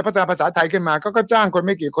บอกว่าเขาจะพัฒนาภาษาไทยขึ้นมาก็จ้างคนไ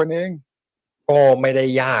ม่กี่คนเองก็ไม่ได้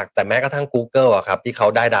ยากแต่แม้กระทั่ง Google อะครับที่เขา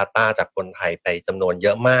ได้ data จากคนไทยไปจำนวนเย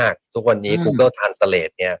อะมากทุกวันนี้ Google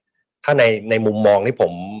Translate เนี่ยถ้าในมุมมองที่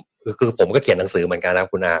คือผมก็เขียนหนังสือเหมือนกันนะ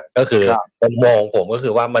คุณอาก็คือมุมมองผมก็คื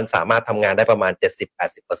อว่ามันสามารถทำงานได้ประมาณ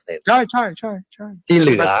 70-80% ใช่ที่เห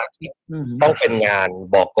ลือต้องเป็นงาน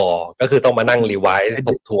บก.ก็คือต้องมานั่งรีไวซ์ท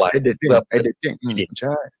บทวนเพื่อ edit ใ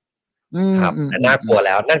ช่ครับแต่น่ากลัวแ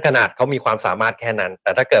ล้วนั่นขนาดเขามีความสามารถแค่นั้นแ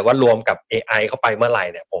ต่ถ้าเกิดว่ารวมกับ AI เข้าไปเมื่อไหร่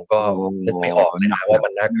เนี่ยผมก็นึกไม่ออกเลยนะว่ามั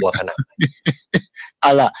นน่ากลัวขนาดไหน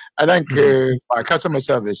อันนั้นคือฝ่าย customer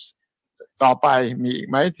service ต่อไปมีอีก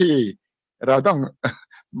ไหมที่เราต้อง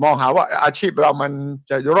มองหาว่าอาชีพเรามัน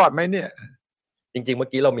จะรอดไหมเนี่ยจริงๆเมื่อ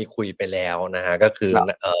กี้เรามีคุยไปแล้วนะฮะก็คือ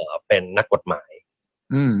เป็นนักกฎหมาย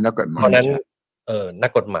นักกฎหมายเพราะนั้นนั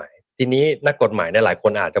กกฎหมายทีนี้นักกฎหมายเนี่ยหลายค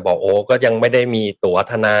นอาจจะบอกโอ้ก็ยังไม่ได้มีตั๋ว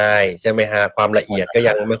ทนายใช่ไหมฮะความละเอียดก็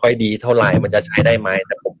ยังไม่ค่อยดีเท่าไหร่มันจะใช้ได้ไหมแ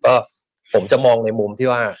ต่ผมจะมองในมุมที่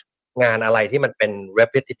ว่างานอะไรที่มันเป็น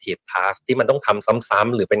repetitive task ที่มันต้องทำซ้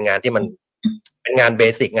ำๆหรือเป็นงานที่มันเป็นงานเบ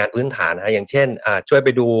สิกงานพื้นฐานนะอย่างเช่นช่วยไป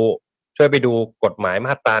ดูกฎหมายม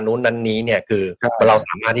าตรานู้นนั้นนี้เนี่ยคือเราส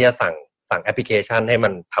ามารถที่จะสั่งแอปพลิเคชันให้มั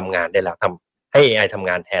นทำงานได้แล้วให้ AI ทำ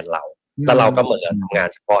งานแทนเราแล้วเราก็เหมือนทำงาน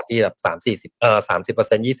เฉพาะที่แบบ30%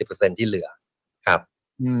 20% ที่เหลือครับ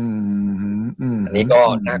อันนี้ก็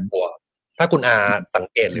น่ากลัวถ้าคุณอาสัง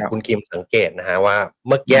เกตหรือคุณคิมสังเกตนะฮะว่าเ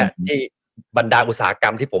มื่อกี้ที่บรรดาอุตสาหกร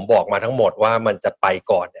รมที่ผมบอกมาทั้งหมดว่ามันจะไป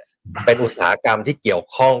ก่อนเนี่ยเป็นอุตสาหกรรมที่เกี่ยว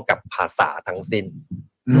ข้องกับภาษาทั้งสิ้น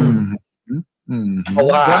เพราะ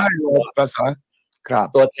ว่าภาษา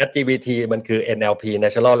ตัว ChatGPT มันคือ NLP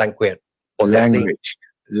Natural Language Processing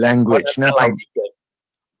language นะอะไรที่เกี่ยว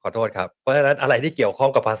ขอโทษครับเพราะฉะนั้นอะไรที่เกี่ยวข้อ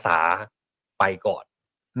งกับภาษาไปก่อน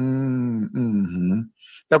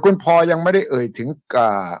แต่คุณพอยังไม่ได้เอ่ยถึง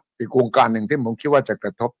อีกวงการหนึ่งที่ผมคิดว่าจะกร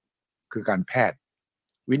ะทบคือการแพทย์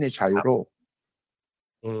วินิจฉัยโรค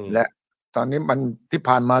และตอนนี้มันที่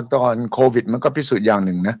ผ่านมาตอนโควิดมันก็พิสูจน์อย่างห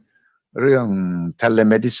นึ่งนะเรื่อง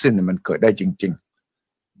telemedicine มันเกิดได้จริง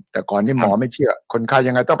ๆแต่ก่อนที่หมอไม่เชื่อคนไข้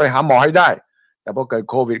ยังไงต้องไปหาหมอให้ได้แต่พอเกิด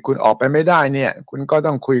โควิดคุณออกไปไม่ได้เนี่ยคุณก็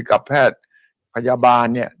ต้องคุยกับแพทย์พยาบาล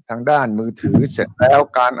เนี่ยทางด้านมือถือเสร็จแล้ว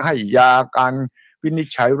การให้ยาการวินิจ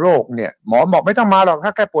ฉัยโรคเนี่ยหมอบอกไม่ต้องมาหรอกถ้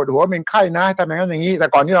าแค่ปวดหัวเป็นไข้นะทำอย่างนั้นอย่างนี้แต่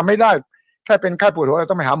ก่อนนี้เราไม่ได้แค่เป็นไข้ปวดหัวเรา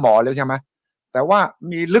ต้องไปหาหมอเลยใช่ไหมแต่ว่า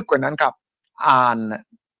มีลึกกว่านั้นครับอ่าน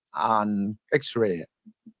เอ็กซเรย์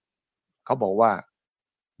เขาบอกว่า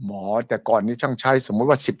หมอแต่ก่อนนี้ช่างใช้สมมติ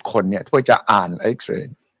ว่า10 คนเนี่ยเพื่อจะอ่านเอ็กซเร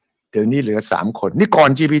ย์เดี๋ยวนี้เหลือ3 คนนี่ก่อน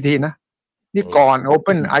GPT นะนี่ก่อน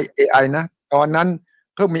Open AI นะตอนนั้น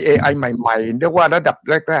เพิ่งมี AI ใหม่ๆเรียกว่าระดับ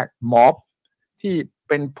แรกๆหมอที่เ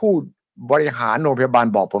ป็นผู้บริหารโรงพยาบาล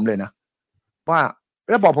บอกผมเลยนะว่า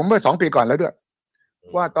แล้วบอกผมเมื่อ2 ปีก่อนแล้วด้วย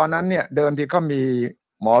ว่าตอนนั้นเนี่ยเดิมที่เขามี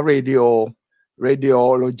หมอ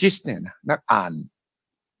radiologist เนี่ยนะนักอ่าน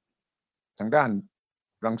ทางด้าน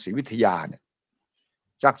รังสีวิทยาเนี่ย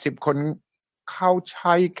จาก10 คนเขาใ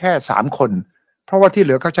ช้แค่3 คนเพราะว่าที่เห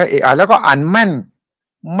ลือเขาใช้ AI แล้วก็อ่านแ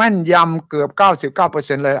ม่นยำเกือบ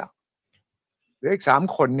 99% เลยอะเหลืออีก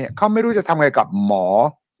3 คนเนี่ยเขาไม่รู้จะทำไงกับหมอ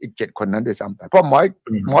อีก7 คนนั้นด้วยซ้ำไปเพราะห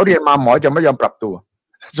มอเรียนมาหมอจะไม่ยอมปรับตัว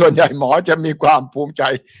ส่วนใหญ่หมอจะมีความภูมิใจ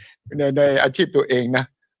ในอาชีพตัวเองนะ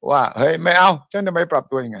ว่าเฮ้ยไม่เอาฉันจะไม่ปรับ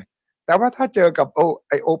ตัวยังไงแต่ว่าถ้าเจอกับ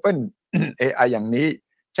Open AI อย่างนี้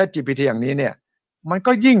ChatGPT อย่างนี้เนี่ยมัน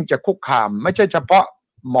ก็ยิ่งจะคุกคามไม่ใช่เฉพาะ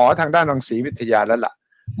หมอทางด้านรังสีวิทยาแล้วล่ะ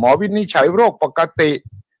หมอวินิจฉัยโรคปกติ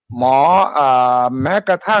หมอแม้ก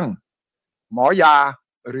ระทั่งหมอยา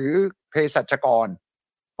หรือเภสัชกร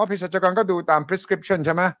เพราะเภสัชกรก็ดูตาม prescription ใ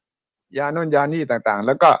ช่ไหมยาโน่นยานี่ต่างๆแ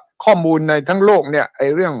ล้วก็ข้อมูลในทั้งโลกเนี่ยไอ้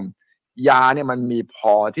เรื่องยาเนี่ยมันมีพ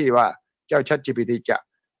อที่ว่าเจ้า ChatGPT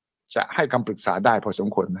จะให้คำปรึกษาได้พอสม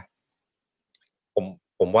ควรไหม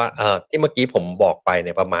ผมว่าที่เมื่อกี้ผมบอกไปเ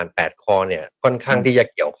นี่ยประมาณ8 ข้อเนี่ยค่อนข้างที่จะ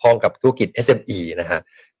เกี่ยวข้องกับธุรกิจ SME นะฮะ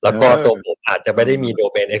แล้วก็ตัวผมอาจจะไม่ได้มี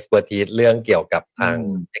domain expertise เรื่องเกี่ยวกับทาง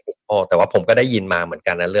เทคนิคแต่ว่าผมก็ได้ยินมาเหมือน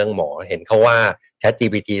กันนะเรื่องหมอเห็นเขาว่า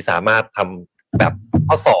ChatGPT สามารถทำแบบ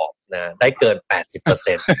ข้อสอบนะได้เกิน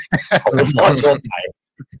 80% ของหมอช่วงไหน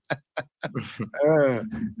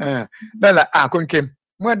นั่นแหละคุณคิม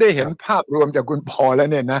เมื่อได้เห็นภาพรวมจากคุณพอแล้ว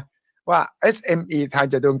เนี่ยนะว่า SME ไทย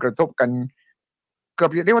จะโดนกระทบกันเกือ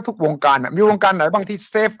บเรียกว่าทุกวงการนะมีวงการไหนบ้างที่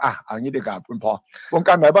เซฟอย่างนี้ดีกว่าคุณพอวงก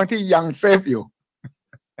ารไหนบ้างที่ยังเซฟอยู่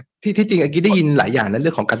ที่จริงได้ยินหลายอย่างในเ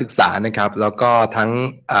รื่องของการศึกษานะครับแล้วก็ทั้ง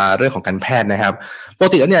เรื่องของการแพทย์นะครับปก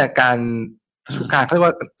ติแล้วเนี่ยการเขาเรียก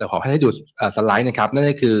ว่าเดี๋ยวขอให้ดูสไลด์นะครับนั่น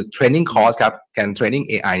ก็คือ training cost ครับการ training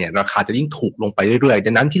AI เนี่ยราคาจะยิ่งถูกลงไปเรื่อยๆ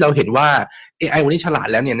ดังนั้นที่เราเห็นว่า AI วันนี้ฉลาด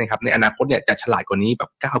แล้วเนี่ยนะครับในอนาคตเนี่ยจะฉลาดกว่านี้แบบ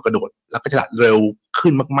ก้าวกระโดดแล้วก็ฉลาดเร็ว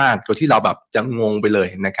ขึ้นมากๆโดยที่เราแบบจะงงไปเลย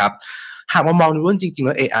นะครับหากมามองดูว่าจริงๆแ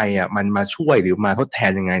ล้ว AI มันมาช่วยหรือมาทดแท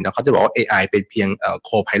นยังไงเนาะเขาจะบอกว่า AI เป็นเพียง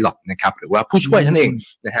co-pilot นะครับหรือว่าผู้ช่วยนั่นเอง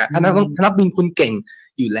นะฮะถ้านักบินคุณเก่ง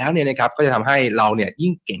อยู่แล้วเนี่ยนะครับก็จะทำให้เราเนี่ยยิ่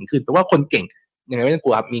งเก่งขึ้นเพราะว่าคนเก่งยังไงไม่ต้องก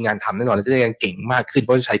ลัวครับมีงานทำแน่นอนและจะยังเก่งมากขึ้นเพ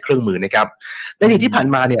ราะจะใช้เครื่องมือนะครับในอดีตที่ผ่าน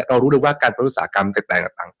มาเนี่ยเรารู้เลยว่าการประกอบอุตสาหกรรม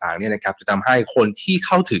ต่างๆเนี่ยนะครับจะทำให้คนที่เ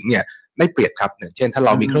ข้าถึงเนี่ยได้เปรียบครับเช่นถ้าเร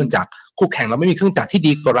ามีเครื่องจักรคู่แข่งเราไม่มีเครื่องจักรที่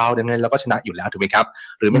ดีกว่าเราดังนั้นเราก็ชนะอยู่แล้วถูกไหมครับ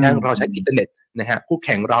หรือไม่งั้นเราใช้อินเทอร์เน็ตนะฮะคู่แ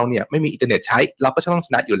ข่งเราเนี่ยไม่มีอินเทอร์เน็ตใช้เราก็ต้องช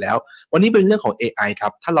นะอยู่แล้ววันนี้เป็นเรื่องของ AI ครั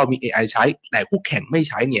บถ้าเรามี AI ใช้แต่คู่แข่งไม่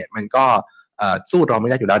ใช้เนี่ยมันก็สู้เราไม่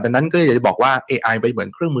ได้อยู่แล้วดังนั้นก็อยากจะบอกว่า AI เป็นเหมือน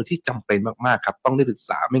เครื่องมือที่จำเป็นมากๆครับต้องได้ศึกษ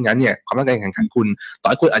าไม่งั้นเนี่ยความต้องการแข่งขันคุณต่อ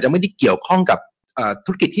ให้คุณอาจจะไม่ได้เกี่ยวข้องกับ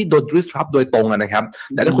ธุรกิจที่โดน disrupt โดยตรงนะครับ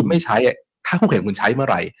แต่ถ้าคุณไม่ใช้ถ้าคู่แข่งคุณใช้เมื่อ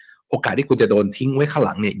ไหร่โอกาสที่คุณจะโดนทิ้งไว้ข้างห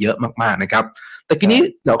ลังเนี่ยเยอะมากๆนะครับแต่ทีนี้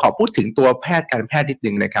เดี๋ยวขอพูดถึงตัวการแพทย์นิดนึ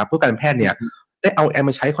งนะครับพวกการแพทย์เนี่ยได้เอาAI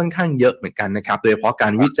มาใช้ค่อนข้างเยอะเหมือนกันนะครับโดยเฉพาะกา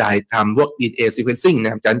รวิจัยทำพวก DNA sequencing น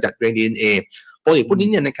ะครับการจัดเรียง DNA โปรเจกต์พวกนี้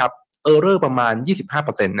เนี่ยนะครับerror ประมาณ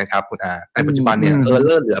 25% นะครับคุณในปัจจุบันเนี่ย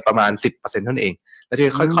error เหลือประมาณ 10% เท่านั้นเองแล้วจะ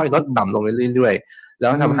ค่อยๆลดต่ำลงเรื่อยๆแล้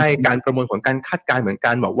วทำให้การประมวลผลการคาดการณ์เหมือนกั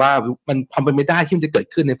นบอกว่ามันความเป็นไปได้ที่มันจะเกิด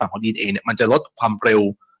ขึ้นในฝั่งของ DNA เนี่ยมันจะลดความเร็ว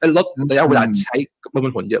และลดระยะเวลาใช้ประมว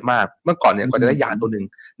ลผลเยอะมากเมื่อก่อนเนี่ยก็จะได้ยาตัวนึง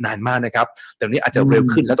นานมากนะครับแต่นี้อาจจะเร็ว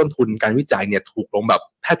ขึ้นและต้นทุนการวิจัยเนี่ยถูกลงแบบ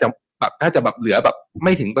แทบจะแบบเหลือแบบไ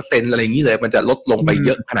ม่ถึงเปอร์เซ็นต์อะไรอย่างนี้เลยมันจะลดลงไปเย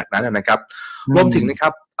อะขนาดนั้นนะครับรวมถึงนะครั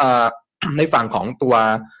บในฝั่งของตัว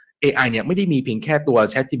AI เนี่ยไม่ได้มีเพียงแค่ตัว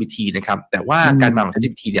ChatGPT นะครับแต่ว่าการมาของ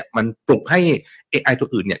ChatGPT เนี่ยมันปลุกให้ AI ตัว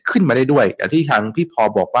อื่นเนี่ยขึ้นมาได้ด้วยอย่างที่ทางพี่พอ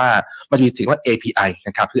บอกว่ามันมีถึงว่า API น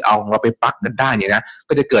ะครับคือเอาเราไปปลั๊กกันได้เนี่ยนะ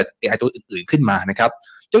ก็จะเกิด AI ตัวอื่นๆขึ้นมานะครับ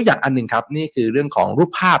ตัวอย่างอันนึงครับนี่คือเรื่องของรู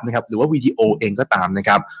ปภาพนะครับหรือว่าวิดีโอเองก็ตามนะค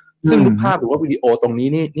รับซึ่งรูปภาพหรือว่าวิดีโอตรงนี้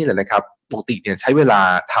นี่แหละนะครับปกติเนี่ยใช้เวลา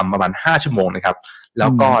ทำประมาณ5ชั่วโมงนะครับแล้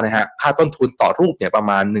วก็นะฮะค่าต้นทุนต่อรูปเนี่ยประ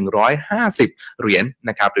มาณ150เหรียญ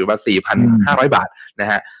นะครับหรือว่า 4,500 บาทนะ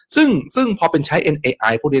ฮะซึ่งพอเป็นใช้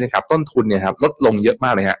AI พวกนี้นะครับต้นทุนเนี่ยครับลดลงเยอะมา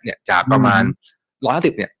กเลยฮะเนี่ยจากประมาณ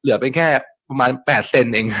150เนี่ยเหลือเป็นแค่ประมาณ8เซน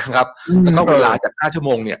ต์เองครับแล้วก็เวลาจาก5ชั่วโ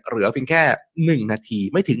มงเนี่ยเหลือเพียงแค่1นาที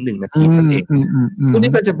ไม่ถึง1นาทีนั่นเองตัว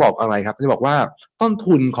นี้ก็จะบอกอะไรครับจะบอกว่าต้น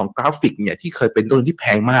ทุนของกราฟิกเนี่ยที่เคยเป็นต้นทุนที่แพ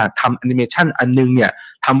งมากทำแอนิเมชันอันนึงเนี่ย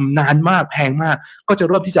ทำนานมากแพงมากก็จะ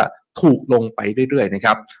เริ่มที่จะถูกลงไปเรื่อยๆนะค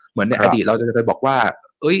รับเหมือนในอดีตเราจะเคยบอกว่า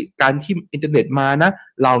การที่อินเทอร์เน็ตมานะ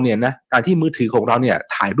เราเนี่ยนะการที่มือถือของเราเนี่ย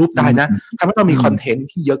ถ่ายรูปได้นะทำให้เรามีคอนเทนต์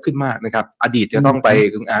ที่เยอะขึ้นมากนะครับอดีตจะต้องไ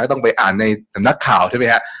ปอ่านในสำนักข่าวใช่ไหม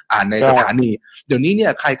ฮะอ่านในสถานีเดี๋ยวนี้เนี่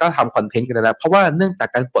ยใครก็ทำคอนเทนต์กันแล้วเพราะว่าเนื่องจาก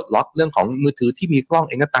การปลดล็อกเรื่องของมือถือที่มีกล้อง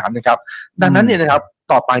เองก็ตามนะครับดังนั้นเนี่ยนะครับ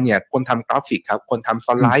ต่อไปเนี่ยคนทำกราฟิกครับคนทำส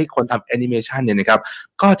ไลด์คนทำแอนิเมชันเนี่ยนะครับ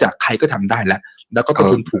ก็จะใครก็ทำได้แล้วก็ต้น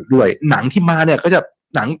ทุนถูกด้วยหนังที่มาเนี่ยก็จะ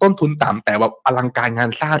หนังต้นทุนต่ำแต่ว่าอลังการงาน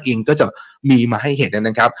สร้างเองก็จะมีมาให้เห็น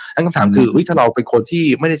นะครับคำถามคือถ้าเราเป็นคนที่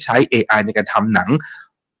ไม่ได้ใช้ AI ในการทำหนัง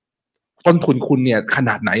ต้นทุนคุณเนี่ยขน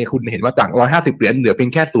าดไหนคุณเห็นว่าจาก150เหรียญเหลือเพีย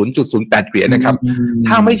งแค่ 0.08 เหรียญนะครับ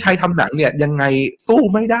ถ้าไม่ใช้ทำหนังเนี่ยยังไงสู้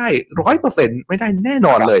ไม่ได้ 100% ไม่ได้แน่น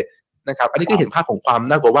อนเลยนะครับอันนี้ก็เห็นภาพของความ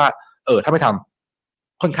น่ากลัวว่าถ้าไม่ท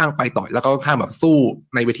ำค่อนข้างไปต่อแล้วก็ค่อนข้างแบบสู้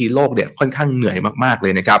ในเวทีโลกเนี่ยค่อนข้างเหนื่อยมากๆเล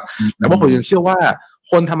ยนะครับแต่ว่าผมยังเชื่อว่า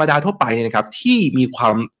คนธรรมดาทั่วไปเนี่ยนะครับที่มีค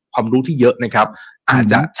วามรู้ที่เยอะนะครับอาจ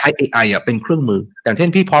จะใช้ AI เป็นเครื่องมืออย่างเช่น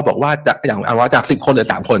พี่พอบอกว่าจาก10คนเหลือ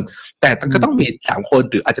3คนแต่ก็ต้องมี3คน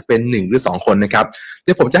หรืออาจจะเป็น1หรือ2คนนะครับเ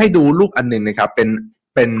ดี๋ยวผมจะให้ดูรูปอันนึงนะครับเ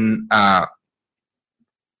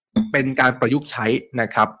ป็นการประยุกต์ใช้นะ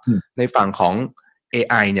ครับในฝั่งของ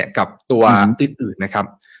AI เนี่ยกับตัวอื่นๆนะครับ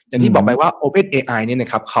อย่างที่บอกไปว่า OpenAI เนี่ยน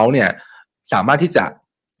ะครับเขาเนี่ยสามารถที่จะ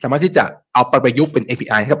เอาไปประยุกต์เป็น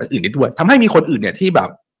API ให้กับอันอื่นได้ด้วยทำให้มีคนอื่นเนี่ยที่แบบ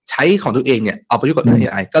ใช้ของตัวเองเนี่ยเอาประยุกต์กับ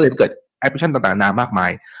AI ก็เลยเกิดแอปพลิเคชันต่างๆนามากมา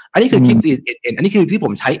ยอันนี้คือคลิป CNN อันนี้คือที่ผ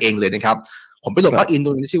มใช้เองเลยนะครับผมไปโหลดปลั๊กอินตั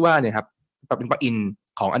วนี้ชื่อว่าเนี่ยครับเป็นปลั๊กอิน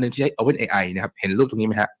ของอันนึงที่ใช้ OpenAI นะครับเห็นรูปตรงนี้ไ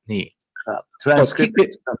หมฮะนี่กดคลิก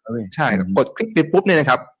ใช่กดคลิกไปปุ๊บเนี่ยนะ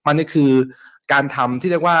ครับมันนี่คือการทำที่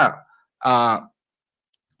เรียกว่า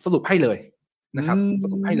สรุปให้เลยนะครับส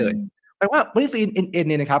รุปให้เลยแปลว่าบริษัท CNN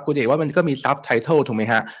เนี่ยนะครับคุณเห็นว่ามันก็มีซับไตเติลถูกไหม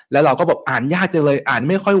ฮะแล้วเราก็แบบอ่านยากจังเลยอ่าน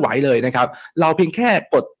ไม่ค่อยไหวเลยนะครับเราเพียงแค่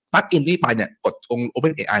กดปลั๊กอินที่ไปเนี่ยกดตรง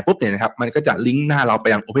OpenAI ปุ๊บเนี่ยนะครับมันก็จะลิงก์หน้าเราไป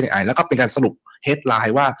ยัง OpenAI แล้วก็เป็นการสรุป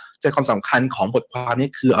headline ว่าใจความสำคัญของบทความนี้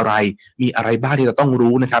คืออะไรมีอะไรบ้างที่เราต้อง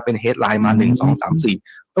รู้นะครับเป็น headline มา1 2 3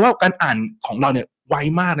 4เพราะว่าการอ่านของเราเนี่ยไว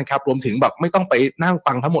มากนะครับรวมถึงแบบไม่ต้องไปนั่ง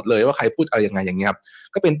ฟังทั้งหมดเลยว่าใครพูดอะไรยังไงอย่างเงี้ยครับ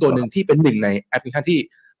ก็เป็นตัวหนึ่งที่เป็นหนึ่งในแอปพลิเคชันที่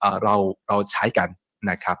เราใช้กัน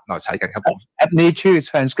นะครับเราใช้กันครับผมแอปนี้ชื่อ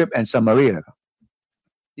transcript and summary เหรอครับ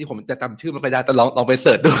ที่ผมจะจำชื่อไม่ค่อยได้แต่ลองไปเ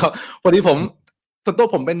สิร์ชดูครับพอดีผมส่วนตัว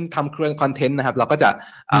ผมเป็นทำเครื่องคอนเทนต์นะครับเราก็จะ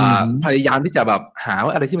พยายามที่จะแบบหาว่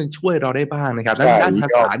าอะไรที่มันช่วยเราได้บ้างนะครับด้านภา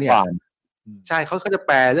ษาเนี่ยใช่เขาจะแ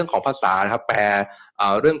ปลเรื่องของภาษานะครับแปล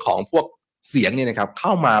เรื่องของพวกเสียงเนี่ยนะครับเข้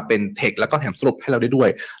ามาเป็นเทคแล้วก็แถมสรุปให้เราได้ด้วย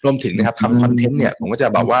รวมถึงนะครับทำคอนเทนต์เนี่ยผมก็จะ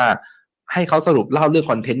แบบว่าให้เขาสรุปเล่าเรื่อง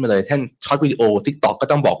คอนเทนต์มาเลยเช่นช็อตวิดีโอ TikTok ก็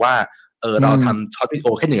ต้องบอกว่าเราทำช็อตวิดีโอ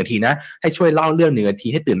แค่1 นาทีนะให้ช่วยเล่าเรื่อง1 นาที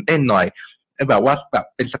ให้ตื่นเต้นหน่อยแบบว่าแบบ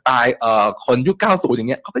เป็นสไตล์คนยุค 90 อย่าง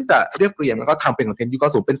เงี้ยเขาก็จะเรียบเรียงแล้วก็ทำเป็นคอนเทนต์ยุค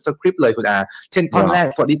 90 เป็นสคริปต์เลยคุณอาเช่นท่อนแรก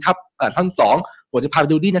สวัสดีครับท่อน2ผมจะพาไป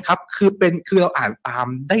ดูนี่นะครับคือเราอ่านตาม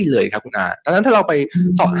ได้เลยครับคุณอาดังนั้นถ้าเราไป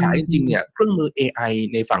เสาะหาจริงๆเนี่ยเครื่องมือ AI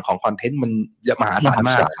ในฝั่งของคอนเทนต์มันมหาศาล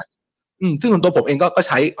มากซึ่งตัวผมเองก็ใ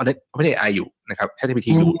ช้ OpenAI อยู่นะครับใช้ GPT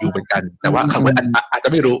อยู่เหมือนกันแต่ว่าเขาอาจจะ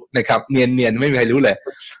ไม่รู้นะครับเนียนไม่มีใครรู้เลย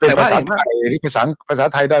แต่ว่าภาษาไทยภาษา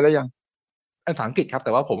ไทยได้แล้วยังภาษาอังกฤษครับแ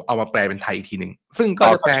ต่ว่าผมเอามาแปลเป็นไทยอีกทีนึงซึ่งก็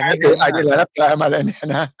จะแปลให้AI นี่เลยแล้วแปลมาเลยเนี่ย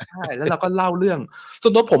นะใช่แล้วเราก็เล่าเรื่องส่ว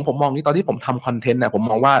นตัวผมมองนี่ตอนที่ผมทำคอนเทนต์นะผม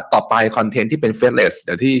มองว่าต่อไปคอนเทนต์ที่เป็น faceless อ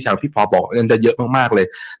ย่างที่ชาวพี่พอบอกมันจะเยอะมากๆเลย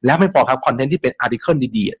แล้วไม่พอครับคอนเทนต์ที่เป็นอาร์ติเคิล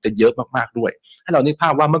ดีๆจะเยอะมากๆด้วยให้เรานึกภา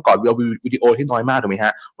พว่าเมื่อก่อนวิดีโอที่น้อยมากถูกไหมฮ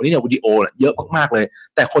ะวันนี้เนี่ยวิดีโอเยอะมากๆเลย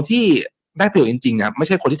แต่คนที่ได้ประโยชน์จริงๆนะไม่ใ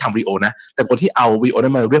ช่คนที่ทำวิดีโอนะแต่คนที่เอาวิดีโอนั้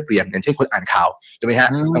นมาเรียบเรียงอย่างเช่นคนอ่านข่าวใช่ไหมฮะ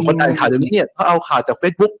บางคนอ่านข่าวเดี๋ยวนี้เนี่ยเขาเอาข่าวจาก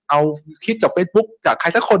Facebook เอาคลิปจาก Facebook จากใคร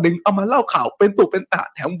สักคนหนึ่งเอามาเล่าข่าวเป็นตุเป็นตะ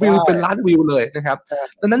แถมวิวเป็นล้านวิวเลยนะครับ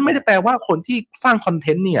ดังนั้นไม่ได้แปลว่าคนที่สร้างคอนเท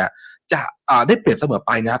นต์เนี่ย จะได้เปรียบเสมอไ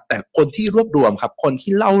ปนะครับแต่คนที่รวบรวมครับคน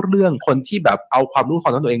ที่เล่าเรื่องคนที่แบบเอาความรู้ขอ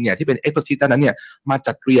งตัวเองเนี่ยที่เป็น expertise ด้านนั้นเนี่ยมา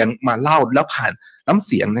จัดเรียงมาเล่าแล้วผ่านน้ำเ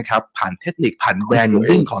สียงนะครับผ่านเทคนิคผ่านแบรน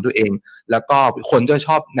ดิ้งของตัวเองแล้วก็คนจะช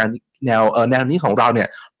อบแนวนี้ของเราเนี่ย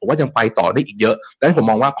ผมว่ายังไปต่อได้อีกเยอะดังนั้นผม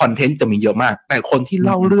มองว่าคอนเทนต์จะมีเยอะมากแต่คนที่เ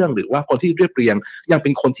ล่าเรื่องหรือว่าคนที่เรียบเรียงยังเป็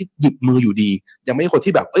นคนที่หยิบมืออยู่ดียังไม่ใช่คน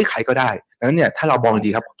ที่แบบใครก็ได้ดังนั้นเนี่ยถ้าเรามองดี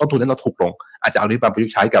ครับต้นทุนนั้นเราถูกลงอาจจะเอานี้มาประยุก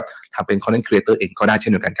ต์ใช้กับทำเป็น content creator เองก็ได้เช่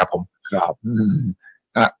นเดียวกันครับผมครับ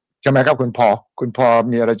ใช่ไหมครับคุณพอ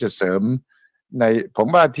มีอะไรจะเสริมในผม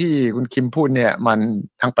ว่าที่คุณคิมพูดเนี่ยมัน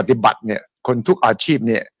ทางปฏิบัติเนี่ยคนทุกอาชีพ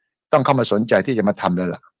เนี่ยต้องเข้ามาสนใจที่จะมาทำแล้ว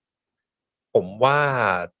ล่ะผมว่า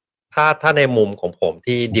ถ้าในมุมของผม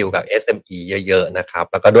ที่ดีลกับ SME เยอะๆนะครับ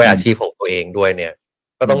แล้วก็ด้วยอาชีพของตัวเองด้วยเนี่ย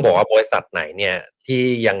ก็ต้องบอกว่าบริษัทไหนเนี่ยที่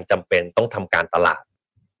ยังจำเป็นต้องทำการตลาด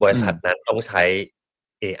บริษัทนั้นต้องใช้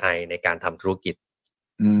AI ในการทำธุรกิจ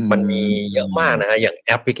มันมีเยอะมากนะฮะอย่างแ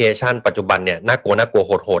อปพลิเคชันปัจจุบันเนี่ยน่ากลัว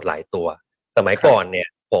โหดหลายตัวสมัยก่อนเนี่ย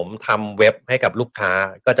ผมทำเว็บให้กับลูกค้า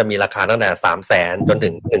ก็จะมีราคาตั้งแต่ 300,000 จนถึ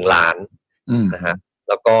ง 1 ล้านนะฮะ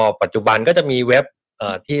แล้วก็ปัจจุบันก็จะมีเว็บ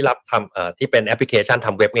ที่รับทำที่เป็นแอปพลิเคชันท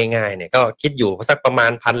ำเว็บง่ายๆเนี่ยก็คิดอยู่สักประมา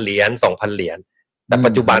ณ 1,000 เหรียญ 2,000 เหรียญแต่ปั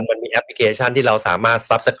จจุบันมันมีแอปพลิเคชันที่เราสามารถ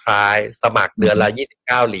Subscribe สมัครเดือนละ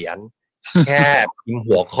29 เหรียญแค่พิมพ์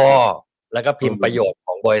หัวข้อแล้วก็พิมพ์ประโยชน์ข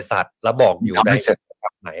องบริษัทแล้วบอกอยู่ได้เสร็จแบ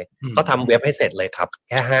บไหนเขาทำเว็บให้เสร็จเลยครับแ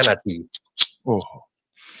ค่5 นาทีโอ้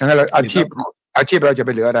งั้นเราอาชีพเราจะไป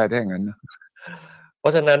เหลืออะไรถ้าอย่างนั้นเพร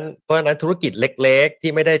าะฉะนั้นธุรกิจเล็กๆ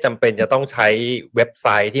ที่ไม่ได้จำเป็นจะต้องใช้เว็บไซ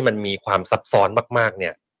ต์ที่มันมีความซับซ้อนมากๆเนี่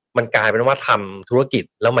ยมันกลายเป็นว่าทำธุรกิจ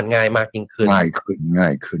แล้วมันง่ายมากยิ่งขึ้นง่ายขึ้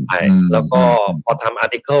นใช่แล้วก็พอทำอา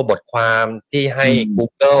ร์ติเคิลบทความที่ให้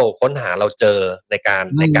Google ค้นหาเราเจอในการ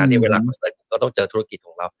ที่เวลาเราเสิร์ชก็ต้องเจอธุรกิจข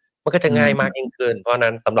องเรามันก็จะง่ายมากยิ่งขึ้นเพราะ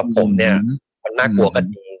นั้นสำหรับผมเนี่ยมันน่ากลัวก็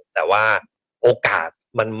จริงแต่ว่าโอกาส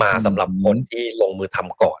มันมาสำหรับคนที่ลงมือท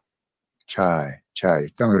ำก่อนใช่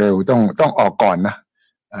ต้องเร็วต้องออกก่อนนะ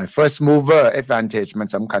first mover advantage มัน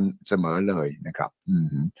สำคัญเสมอเลยนะครับ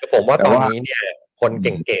ผมว่าตอนนี้เนี่ยคนเ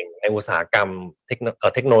ก่งๆในอุตสาหกรรมเ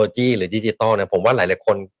ทคโนโลยีหรือดิจิตอลเนี่ยผมว่าหลายๆค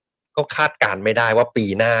นก็คาดการไม่ได้ว่าปี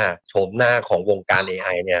หน้าโฉมหน้าของวงการ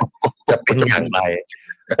AI เนี่ยจะเป็นอย่างไร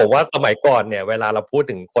ผมว่าสมัยก่อนเนี่ยเวลาเราพูด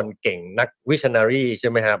ถึงคนเก่งนัก visionary ใช่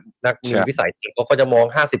ไหมครับนักมีวิสัยทัศน์เขาก็จะมอง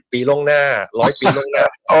50 ปีล่วงหน้า100 ปีล่วงหน้า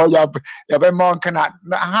อย่าไปมองขนาด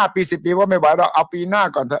5 ปี 10 ปีว่าไม่ไหวเราเอาปีหน้า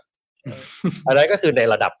ก่อนเถอะอันนั้นก็คือใน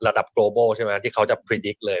ระดับ global ใช่ไหมที่เขาจะ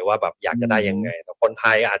predict เลยว่าแบบอยากจะได้ยังไงแต่คนไท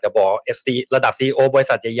ยอาจจะบอก SC ระดับ CEO บริ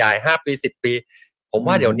ษัทใหญ่ๆ5 ปี 10 ปีผม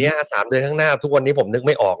ว่าเดี๋ยวนี้3 เดือนข้างหน้าทุกวันนี้ผมนึกไ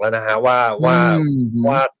ม่ออกแล้วนะฮะว่า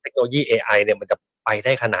เทคโนโลยี AI เนี่ยมันจะไปไ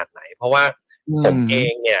ด้ขนาดไหนเพราะว่าผมเอ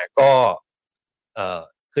งเนี่ยก็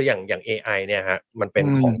คืออย่าง AI เนี่ยฮะมันเป็น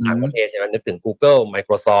ของต่างประเทศใช่ไหมนึกถึง Google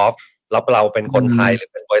Microsoft แล้วเราเป็นคนไทยหรือ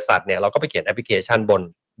เป็นบริษัทเนี่ยเราก็ไปเขียนแอปพลิเคชันบ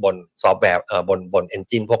นซอฟต์แวร์บน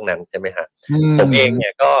engine พวกนั้นใช่ไหมฮะผมเองเนี่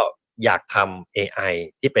ยก็อยากทำ AI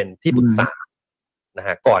ที่เป็นที่ปรึกษานะฮ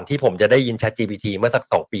ะก่อนที่ผมจะได้ยิน ChatGPT เมื่อสัก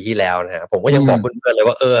2 ปีที่แล้วนะฮะผมก็ยังบอกเพื่อนๆเลย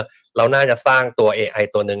ว่าเราน่าจะสร้างตัว AI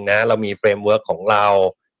ตัวนึงนะเรามีเฟรมเวิร์คของเรา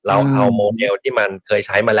เอาโมเดลที่มันเคยใ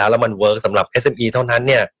ช้มาแล้วมันเวิร์กสำหรับ SME เท่านั้น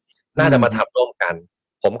เนี่ยน่าจะมาทำร่วมกัน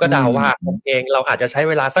ผมก็เดาว่าผมเองเราอาจจะใช้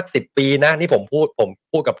เวลาสัก10 ปีนะนี่ผม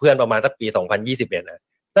พูดกับเพื่อนประมาณสักปี2021นะ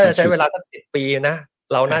น่าจะใช้เวลาสัก10 ปีนะ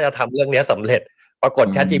เราน่าจะทำเรื่องนี้สำเร็จปรากฏ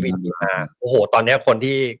ChatGPT มาโอ้โหตอนนี้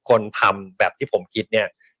คนทำแบบที่ผมคิดเนี่ย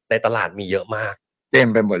ในตลาดมีเยอะมากเต็ม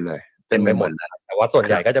ไปหมดเลยแต่ว่าส่วน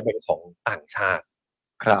ใหญ่ก็จะเป็นของต่างชาติ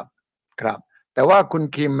ครับแต่ว่าคุณ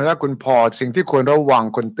คิมและคุณพอสิ่งที่ควรระวัง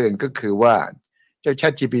คนเตือนก็คือว่าเจ้า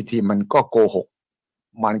ChatGPT มันก็โกหก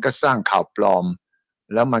มันก็สร้างข่าวปลอม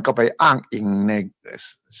แล้วมันก็ไปอ้างอิงใน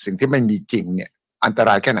สิ่งที่ไม่มีจริงเนี่ยอันตร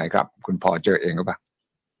ายแค่ไหนครับคุณพอเจอเองหรือเปล่า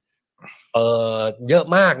เยอะ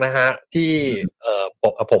มากนะฮะที่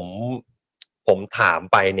ผมถาม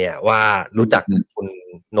ไปเนี่ยว่ารู้จักคุณ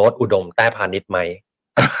โน้ตอุดมแต้พาณิชย์ไหม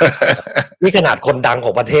นี่ขนาดคนดังข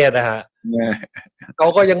องประเทศนะฮะเขา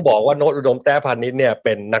ก็ยังบอกว่าโน้ตอุดมแต้พาณิชย์เนี่ยเ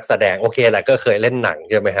ป็นนักแสดงโอเคแหละก็เคยเล่นหนัง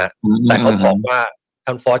ใช่ไหมฮะแต่เขาบอกว่า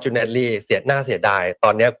unfortunately เสียดายตอ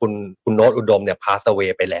นนี้คุณโน้ตอุดมเนี่ย pass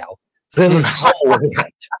away ไปแล้วซึ่งข้อมูล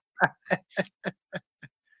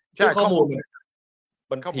ข้อมูล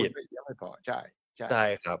มันผิดยังไม่พอใช่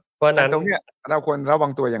ครับเพราะนั้นตรงเนี้ยเราควรระวั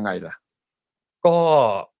งตัวยังไงล่ะก็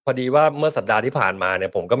พอดีว่าเมื่อสัปดาห์ที่ผ่านมาเนี่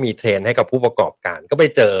ยผมก็มีเทรนให้กับผู้ประกอบการก็ไป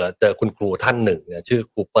เจอคุณครูท่านหนึ่งเนี่ยชื่อ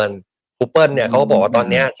ครูเปิ้ลเนี่ยเขาบอกว่าตอน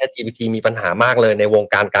นี้ ChatGPT มีปัญหามากเลยในวง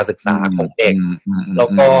การการศึกษาของเด็กแล้ว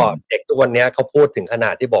ก็เด็กทุกวันนี้เขาพูดถึงขนา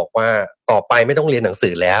ดที่บอกว่าต่อไปไม่ต้องเรียนหนังสื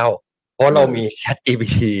อแล้วเพราะเรามี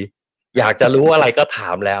ChatGPT อยากจะรู้อะไรก็ถ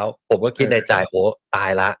ามแล้วผมก็คิดในใจโหตา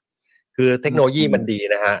ยละคื คือเทคโนโลยีมันดี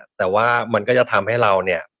นะฮะแต่ว่ามันก็จะทำให้เราเ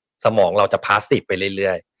นี่ยสมองเราจะพาสซีฟไปเ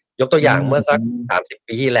รื่อยๆยกตัวอย่างเมื่อสัก30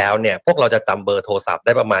 ปีที่แล้วเนี่ยพวกเราจะจำเบอร์โทรศัพท์ไ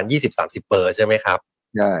ด้ประมาณ 20-30 เบอร์ใช่ไหมครับ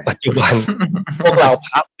ปัจจุบัน พวกเราพ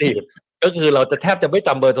าสซีฟก็คือเราจะแทบจะไม่จ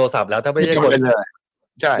ำเบอร์โทรศัพท์แล้วถ้าไม่ใช่คน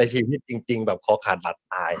ในชีวิตจริงๆแบบคอขาดบาด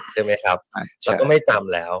ตายใช่ไหมครับเราก็ไม่จ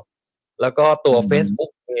ำแล้วก็ตัว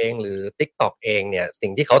Facebook เองหรือ TikTok เองเนี่ยสิ่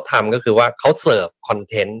งที่เขาทำก็คือว่าเขาเสิร์ฟคอน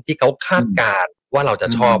เทนต์ที่เขาคาดการณ์ว่าเราจะ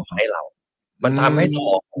ชอบให้เรามันทำให้สม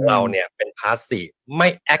องของเราเนี่ยเป็นพาสซีฟไม่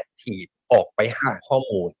แอคทีฟออกไปหาข้อ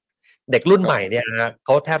มูลเด็กรุ่นใหม่เนี่ยนะเข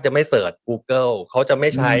าแทบจะไม่เสิร์ช Google เขาจะไม่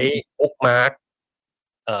ใช้ Bookmark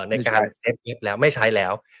ในการเซฟเว็บแล้วไม่ใช้แล้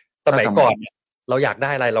วสมัยก่อนเราอยากไ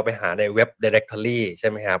ด้อะไรเราไปหาในเว็บ directory ใช่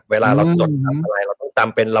ไหมครับเวลาเราจดจำอะไรเราต้องจ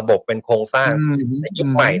ำเป็นระบบเป็นโครงสร้างในยุค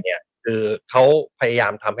ใหม่เนี่ยคือเขาพยายา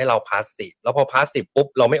มทำให้เราพาสซีฟแล้วพอพาสซีฟปุ๊บ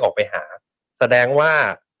เราไม่ออกไปหาแสดงว่า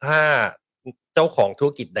ถ้าเจ้าของธุร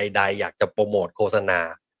กิจใดๆอยากจะโปรโมทโฆษณา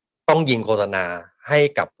ต้องยิงโฆษณาให้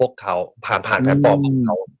กับพวกเขาผ่านแพลตฟอร์มของเข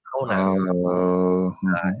าเท่านั้น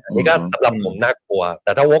อันนี้ก็สำหรับผมน่ากลัวแ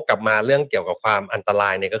ต่ถ้าวกกลับมาเรื่องเกี่ยวกับความอันตรา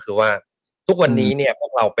ยเนี่ยก็คือว่าทุกวันนี้เนี่ยพว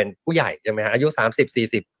กเราเป็นผู้ใหญ่ใช่ไหมฮะอายุ30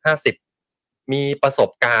 40 50มีประสบ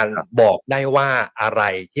การณ์บอกได้ว่าอะไร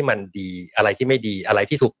ที่มันดีอะไรที่ไม่ดีอะไร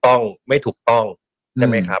ที่ถูกต้องไม่ถูกต้องใช่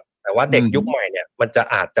ไหมครับแต่ว่าเด็กยุคใหม่เนี่ยมันจะ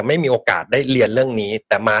อาจจะไม่มีโอกาสได้เรียนเรื่องนี้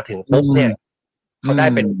แต่มาถึงปุ๊บเนี่ยเขาได้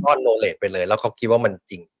เป็นก้อนโนเลจไปเลยแล้วเขาคิดว่ามัน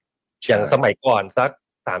จริงอย่างสมัยก่อนสัก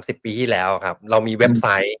30 ปีที่แล้วครับเรามีเว็บไซ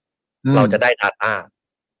ต์เราจะได้ data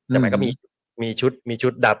ใช่ไหมก็มีชุ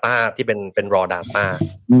ด data ที่เป็น raw data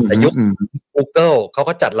แต่ยุค Google เขา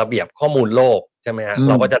ก็จัดระเบียบข้อมูลโลกใช่ไหมฮะ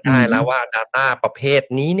เราก็จะได้แล้วว่า data ประเภท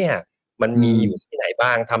นี้เนี่ยมันมีอยู่ที่ไหนบ้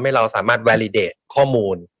างทำให้เราสามารถ validate ข้อมู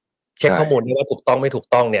ลเช็คข้อมูลว่าถูกต้องไม่ถูก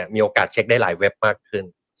ต้องเนี่ยมีโอกาสเช็คได้หลายเว็บมากขึ้น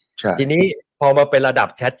ทีนี้พอมาเป็นระดับ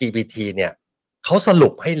ChatGPT เนี่ยเขาสรุ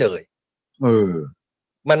ปให้เลย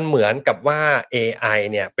มันเหมือนกับว่า AI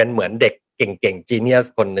เนี่ยเป็นเหมือนเด็กเก่งๆ genius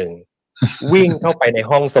คนหนึ่ง วิ่งเข้าไปใน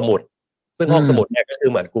ห้องสมุดซึ่งห้องสมุดเนี่ยก็คือ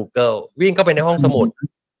เหมือน Google วิ่งเข้าไปในห้องสมุด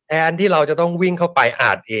แทนที่เราจะต้องวิ่งเข้าไปอ่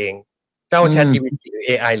านเองเจ้า ChatGPT หรือ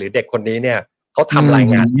AI หรือเด็กคนนี้เนี่ยเขาทำราย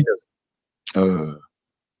งานที่หนึ่ง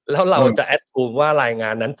แล้วเราจะ assume ว่ารายงา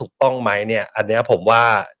นนั้นถูกต้องไหมเนี่ยอันเนี้ยผมว่า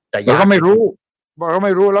จะยากเราก็ไม่รู้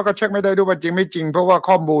แล้วก็เช็คไม่ได้ด้วยว่าจริงไม่จริงเพราะว่า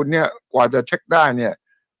ข้อมูลเนี่ยกว่าจะเช็คได้เนี่ย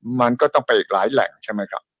มันก็ต้องไปอีกหลายแหล่งใช่ไหม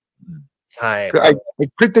ครับใช่คือไอ้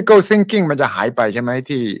critical thinking มันจะหายไปใช่ไหม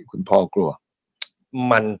ที่คุณพ่อกลัว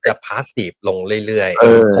มันจะพาสซีฟลงเรื่อย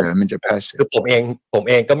ๆมันจะพาสซีฟคือผมเ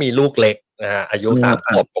องก็มีลูกเล็กนะฮะอายุ3 ข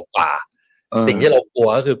วบกว่าสิ่งที่เรากลัว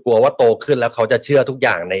ก็คือกลัวว่าโตขึ้นแล้วเขาจะเชื่อทุกอ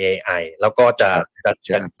ย่างใน AI แล้วก็จะ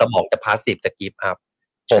สมองจะพาสซีฟจะกีฟอัพ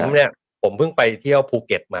ผมเพิ่งไปเที่ยวภูเ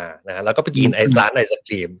ก็ตมานะฮะแล้วก็ไปกินร้านไอศก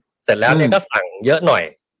รีมเสร็จแล้วเนี่ยก็สั่งเยอะหน่อย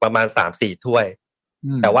ประมาณ 3-4 ถ้วย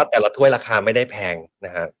แต่ว่าแต่ละถ้วยราคาไม่ได้แพงน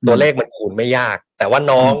ะฮะตัวเลขมันคูณไม่ยากแต่ว่า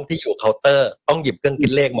น้องที่อยู่เคาน์เตอร์ต้องหยิบเครื่องคิ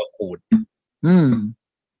ดเลขมาคูณ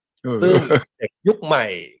ซึ่งเด็กยุคใหม่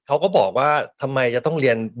เขาก็บอกว่าทำไมจะต้องเรี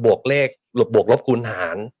ยนบวกเลขบวกลบคูณหา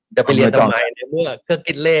รจะไปเรียนทำไมในเมื่อเครื่อง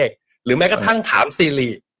คิดเลขหรือแม้กระทั่งถามซีรี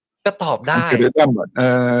ก็ตอบได้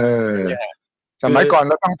สมัยก่อนเ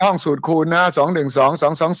ราต้องท่องสูตรคูณนะ212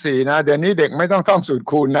 224นะเดี๋ยวนี้เด็กไม่ต้องท่องสูตร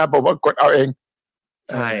คูณนะผมว่ากดเอาเอง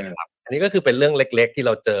ใช่ครับอันนี้ก็คือเป็นเรื่องเล็กๆที่เ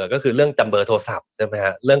ราเจอก็คือเรื่องจำเบอร์โทรศัพท์ใช่ไหมฮ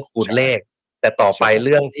ะเรื่องคูณเลขแต่ต่อไปเ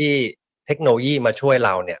รื่องที่เทคโนโลยีมาช่วยเร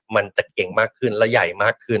าเนี่ยมันจะเก่งมากขึ้นและใหญ่ม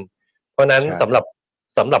ากขึ้นเพราะนั้นสำห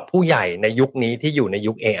รับผู้ใหญ่ในยุคนี้ที่อยู่ใน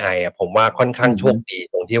ยุค AI อ่ะผมว่าค่อนข้างโชคดี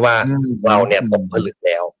ตรงที่ว่าเราเนี่ยตกผลึกแ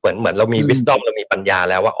ล้วเหมือนเรามี wisdom เรามีปัญญา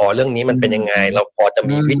แล้วว่าอ๋อเรื่องนี้มันเป็นยังไงเราพอจะ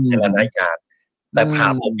มีวิจารณญาณแต่ถา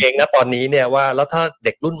มผมเองนะตอนนี้เนี่ยว่าแล้วถ้าเ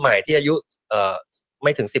ด็กรุ่นใหม่ที่อายุไ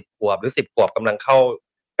ม่ถึง10 ขวบหรือ10 ขวบกำลังเ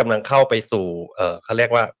ข้าไปสู่เขาเรีย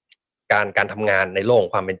กว่าการทำงานในโลกขอ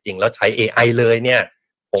งความเป็นจริงแล้วใช้ AI เลยเนี่ย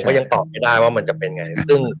ผมก็ยังตอบไม่ได้ว่ามันจะเป็นไง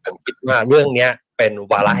ซึ่งผมคิดว่าเรื่องนี้เป็น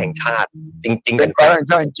วาระแห่งชาติจริงๆเป็นวาระแห่ง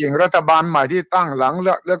ชาติจริงรัฐบาลใหม่ที่ตั้งหลัง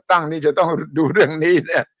เลือกตั้งนี่จะต้องดูเรื่องนี้เ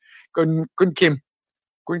นี่ยคุณคิ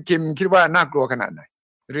มคิดว่าน่ากลัวขนาดไหน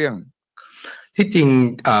เรื่องที่จริง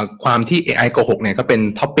ความที่ AI โกหกเนี่ยก็เป็น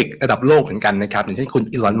ท็อปิกระดับโลกเหมือนกันนะครับอย่างเช่นคุณ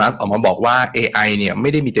อีลอนมัสก์ออกมาบอกว่า AI เนี่ยไม่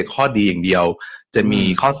ได้มีแต่ข้อดีอย่างเดียวจะมี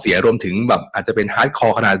ข้อเสียรวมถึงแบบอาจจะเป็นฮาร์ดคอ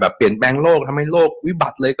ร์ขนาดแบบเปลี่ยนแปลงโลกทำให้โลกวิบั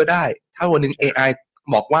ติเลยก็ได้ถ้าวันนึง AI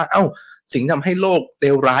บอกว่าสิ่งทำให้โลกเล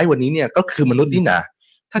วร้ายวันนี้เนี่ยก็คือมนุษย์นี่นะ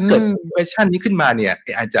ถ้าเกิด question นี้ขึ้นมาเนี่ย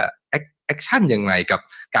AI จะแอคชั่นยังไงกับ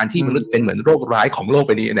การที่มนุษย์เป็นเหมือนโรคร้ายของโลกไ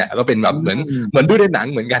ปนี้เนี่ยก็เป็นแบบเหมือนดูในหนัง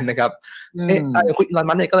เหมือนกันนะครับคุณอีลอน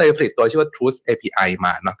มัสก์เนี่ยก็เลยผลิตตัวชื่อว่า Truth API ม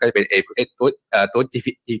าเนาะก็จะเป็นตัว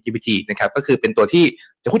GPT นะครับก็คือเป็นตัวที่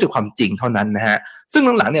จะพูดถึงความจริงเท่านั้นนะฮะซึ่ง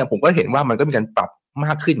หลังๆเนี่ยผมก็เห็นว่ามันก็มีการปรับ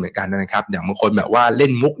มากขึ้นเหมือนกันนะครับอย่างบางคนแบบว่า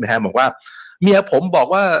เล่นมุกนะฮะบอกว่าเมียผมบอก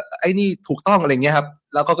ว่าไอ้นี่ถูกต้องอะไรเงี้ยครั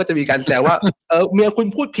บแล้วเขาก็จะมีการแซวว่าเมี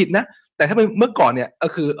ยคุณพูดผิดนะแต่ถ้าเป็นเมื่อก่อนเนี่ยก็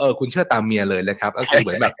คือคุณเชื่อตามเมียเลยนะครับก็คือเห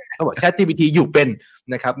มือนแบบเขาบอก ChatGPT อยู่เป็น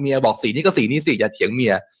นะครับเมียบอกสีนี้ก็สีนี้สิอย่าเถียงเมีย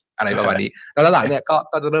อะไรประมาณนี้แล้วหลังเนี่ย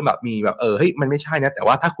ก็จะเริ่มแบบมีแบบเฮ้ยมันไม่ใช่นะ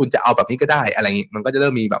แต่ว่าถ้าคุณจะเอาแบบนี้ก็ได้อะไรอย่างงี้มันก็จะเ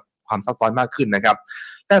ริ่มมีแบบความซับซ้อนมากขึ้นนะครั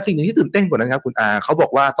บแต่สิ่งหนึ่งที่ตื่นเต้นกว่านั้นครับคุณอาเขาบอ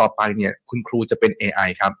กว่าต่อไปเนี่ยคุณครูจะเป็น AI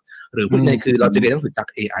ครับหรือพูดง่ายๆคือเราจะเรียนหนังสือจาก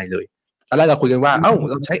AI เลยตอนแรกเราคุยกันว่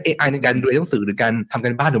าเราใช้ AI ในการเรียนหนังสือหรือการทำ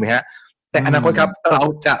การบ้านถูกไหมฮะแต่อนาคตครับเ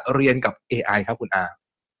ราจะเรียนกับ AI ครับคุณอ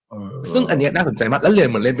าซึ่งอันนี้น่าสนใจมากแล้วเรียน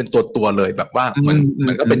เหมือนเล่นเป็นตัวเลยแบบว่า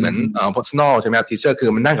มันก็เป็นเหมือนpersonal ใช่ไหมครับ teacher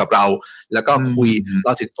คือมันนั่งกับเราแล้วก็คุยเ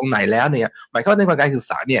ราถึงตรงไหนแล้วเนี่ยหมายความว่าในการศึ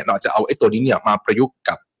กษาเนี่ยเราจะเอาไอ้ตัวนี้เนี่ยมาประยุกต์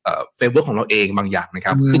กับเฟรมเวิร์คของเราเองบางอย่างนะ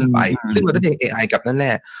ครับขึ้นไปซึ่งเราได้เรียน AI กับนั่นแ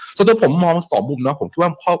หละส่วนตัวผมมอง2มุมเนาะผมคิดว่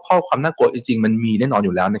าข้อความน่ากลัวจริงๆมันมีแน่นอนอ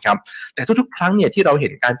ยู่แล้วนะครับแต่ทุกๆครั้งเนี่ยที่เรา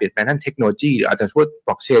เห็นการเปลี่ยนแปลงด้านเทคโนโลยีหรืออาจจะช่วย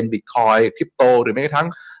บล็อกเชนบิตคอยคริปโตหรือแม้กระ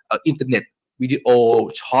ทั่งอินเทอร์เน็ตวิดี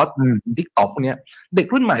โอช็อตTikTok พวกนี้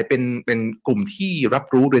เด็กรุ่นใหม่เป็นกลุ่มที่รั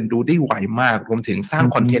บรู้เรียนรู้ได้ไวมากรวมถึงสร้า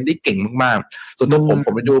งคอนเทนต์ได้เก่งมากๆส่วนตัวผ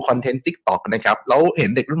มไปดูคอนเทนต์ TikTok นะครับแล้ว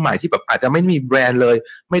เห็นเด็กรุ่นใหม่ที่แบบอาจจะไม่มีแบรนด์เล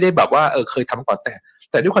ยไม่ได้แบบว่าเคยทำก่อน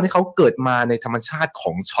แต่ด้วยความที่เขาเกิดมาในธรรมชาติข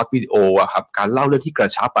องช็อตวิดีโออะครับการเล่าเรื่องที่กร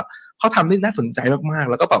ะชับอะเขาทำได้น่าสนใจมาก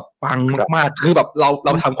ๆแล้วก็แบบปังมากๆคือแบบเ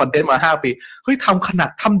ราทำคอนเทนต์มา5 ปีเฮ้ย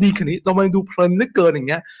ทำดีขนาดนี้เรามาดูเพลินเหลือเกินอย่า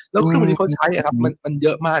งเงี้ยแล้วเครื่องมือที่เขาใช้อะครับมันเย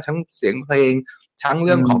อะมากทั้งเสียงเพลงทั้ง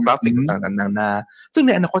เรื่องของกราฟิกต่างๆนานาซึ่ง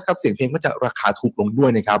ในอนาคตครับเสียงเพลงก็จะราคาถูกลงด้ว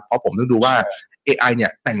ยนะครับเพราะผมต้องดูว่า AI เนี่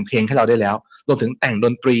ยแต่งเพลงให้เราได้แล้วรวมถึงแต่ง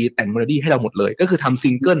ดนตรีแต่งเมโลดี้ให้เราหมดเลยก็คือท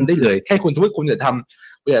ำซิงเกิลได้เลยแค่คุณสมมติคุณอยาก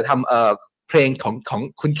ทำเพลง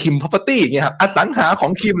ของคุณคิม property อย่างเงี้ยครับอสังหา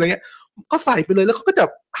ของคิมอะไรเงี้ยก็ใส่ไปเลยแล้วเขาก็จะ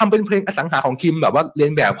ทำเป็นเพลงอสังหาของคิมแบบว่าเรีย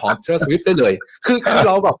นแบบของ Taylor Swift ได้เลยคือเ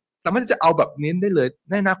ราแบบสามารถจะเอาแบบนี้ได้เลย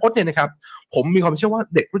ในอนาคตเนี่ยนะครับผมมีความเชื่อว่า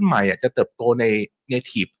เด็กรุ่นใหม่จะเติบโตใน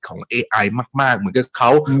native ของ AI มากๆเหมือนกับเขา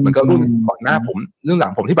เหมือนกับรุ่นก่อนหน้าผมเรื่องห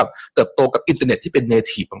ลังผมที่แบบเติบโตกับอินเทอร์เน็ตที่เป็น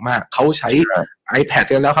native มากๆเขาใช้ iPad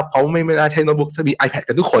กันแล้วครับเขาไม่ได้ใช้โน้ตบุ๊กจะมี iPad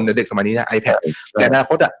กันทุกคนเด็กสมัยนี้นะ iPad แต่อนา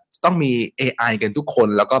คตต้องมี AI กันทุก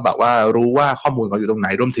คนแล้วก็แบบว่ารู้ว่าข้อมูลเขาอยู่ตรงไห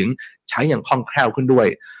นรวมถึงใช้อย่างคล่องแคล่วขึ้นด้ว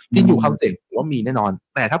ยจริงอยู่ความเสี่ยงว่ามีแน่นอน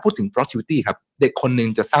แต่ถ้าพูดถึง productivity ครับเด็กคนนึ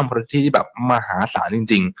งจะสร้าง productivity ที่แบบมหาศาล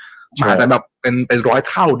จริงๆมหาศาลแบบเป็น100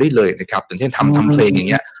 เท่าได้เลยนะครับอย่างเช่นทำเพลงอย่าง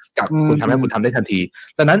เงี้ยกับคุณทำให้คุณทำได้ทั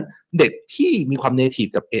นทีดังนั้นเด็กที่มีความ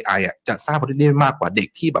native กับ AI จะสร้าง productivity มากกว่าเด็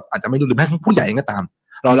กที่แบบอาจจะไม่รู้หรือแม้กระทั่งผู้ใหญ่ก็ตาม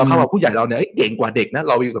เราเข้ามาผู้ใหญ่เราเนี่ยเก่งกว่าเด็กนะ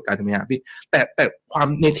เรามีประสบการณ์ใช่ไหมครับพี่แต่ควา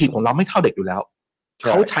ม native ของเราไม่เท่าเด็กอยู่แล้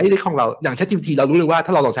วเขาใช้ได้ของเราอย่าง ChatGPT เรารู้เลยว่าถ้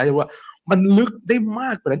าเราลองใช้ดูว่ามันลึกได้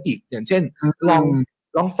มากกว่านั้นอีกอย่างเช่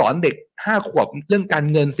นลองสอนเด็ก5 ขวบเรื่องการ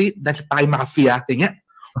เงินซิในสไตล์มาเฟียอย่างเงี้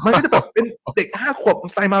ยมันก็จะแบบเป็นเด็ก5 ขว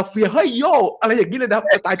บสไตล์มาเฟียเฮ้ยโย่อะไรอย่างนี้เลยนะ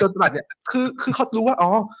สไตล์โจรสลัดเนี่ยคือเขารู้ว่าแ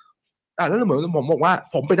ล้วเหมือนผมบอกว่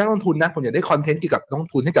าผมเป็นนักลงทุนนะผมอยากได้คอนเทนต์เกี่ยวกับนักลง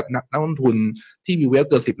ทุนให้กับนักลงทุนที่มีเว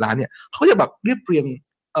ลเกิน10 ล้านเนี่ยเขาจะแบบเรียบเรีย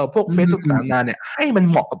งพวกเฟซต่างๆเนี่ยให้มั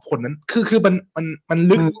นเหมาะกับคนนั้นคือมั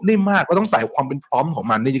นลึกได้มากก็ต้องใส่ความเป็นพร้อมขอ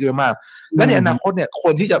งมันได้เยอะมากและในอนาคตเนี่ยค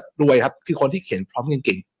นที่จะรวยครับคือคนที่เขียนพร้อมเ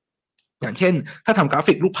ก่งๆอย่างเช่นถ้าทำกร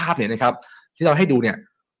าฟิกรูปภาพเนี่ยนะครับที่เราให้ดูเนี่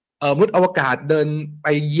ยมุดอวกาศเดินไ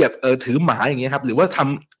ปเหยียบถือหมาอย่างเงี้ยครับหรือว่า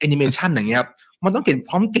ทำแอนิเมชันอย่างเงี้ยครับมันต้องเขียนพ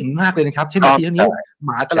ร้อมเก่งมากเลยนะครับเช่นทีนี้ห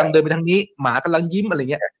มากำลังเดินไปทางนี้หมากำลังยิ้มอะไ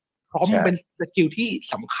รเงี้ยพร้อมเป็นสกิลที่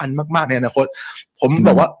สำคัญมากๆในอนาคตผม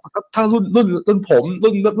บอกว่าถ้ารุ่นผ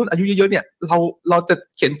มรุ่นอายุเยอะๆเนี่ยเราจะ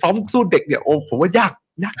เขียนพร้อมสู้เด็กเนี่ยโอ้ผมว่ายา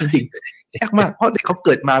กจริงๆยากมากเพราะเด็กเขา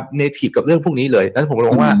เกิดมาเนทีฟกับเรื่องพวกนี้เลยนั้นผ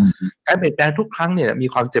มบอกว่าการเปลี่ยนแปลงทุกครั้งเนี่ยมี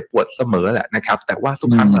ความเจ็บปวดเสมอแหละนะครับแต่ว่าทุก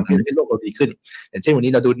ครั้งทำให้โลกเราดีขึ้นอย่างเช่นวัน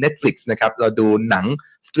นี้เราดู Netflix นะครับเราดูหนั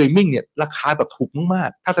งสตรีมมิ่งเนี่ยราคาแบบถูกมาก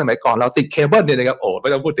ๆถ้าสมัยก่อนเราติดเคเบิลเนี่ยนะครับโอ้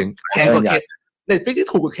ไม่ต้องพูดถึงแพงกว่าNetflix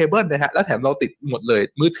ที่ถูกกว่าเคเบิลนะฮะแล้วแถมเราติดหมดเล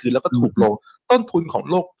ยมือถือแล้วก็ถูกลงต้นทุนขอ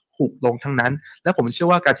งโลกถูกลงทั้งนั้นและผมเชื่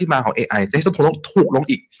อว่าการที่มาของ AI จะให้ต้นทุนถูกลง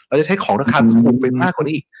อีกเราจะใช้ของราคาถูกไปมากกว่า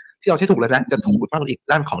นี้อีกที่เราใช้ถูกแล้วนะจะถูกมากกว่าอี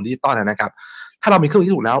กด้านของดิจิตอลนะครับถ้าเรามีเครื่องมื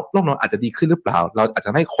อที่ถูกแล้วโลกเราอาจจะดีขึ้นหรือเปล่าเราอาจจ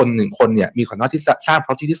ะให้คน1 คนเนี่ยมีความสามารถที่จะสร้าง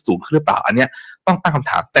profit ที่สูงขึ้นหรือเปล่าอันเนี้ยต้องตั้งค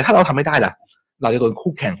ำถามแต่ถ้าเราทำไม่ได้ล่ะเราจะโดน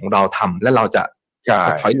คู่แข่งของเราทำและเราจ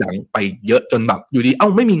ะถอยหลังไปเยอะจนแบบอ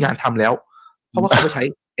ยู่ดีไม่มีงานทำแล้วเพราะว่าเขาไปใช้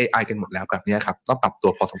AI กันหมดแล้วแบบนี้ครับต้องปรับตั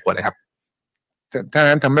วพอสมควรเลยครับถ้า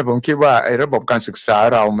งั้นทำให้ผมคิดว่าไอ้ระบบการศึกษา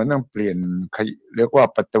เรามันต้องเปลี่ยนเรียกว่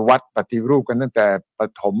าปฏิรูปกันตั้งแต่ประ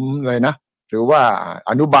ถมเลยนะหรือว่า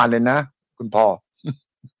อนุบาลเลยนะคุณพ่อ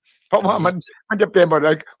เพราะว่ามันจะเปลี่ยนหมดเ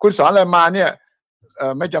ลยคุณสอนอะไรมาเนี่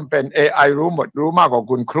ยไม่จำเป็น AI รู้หมดรู้มากกว่า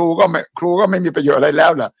คุณครูก็ไม่มีประโยชน์อะไรแล้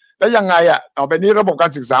วล่ะแล้วยังไงต่อไปนี้ระบบก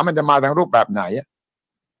ารศึกษามันจะมาทางรูปแบบไหน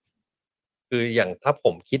คืออย่างถ้าผ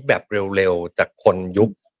มคิดแบบเร็วๆจากคนยุค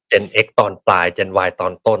Gen X ตอนปลาย Gen Y ตอ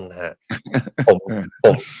นต้นฮะผม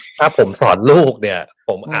ถ้าผมสอนลูกเนี่ยผ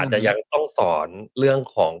มอาจจะยังต้องสอนเรื่อง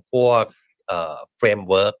ของพวกเฟรม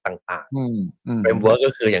เวิร์กต่างๆเฟรมเวิร์ก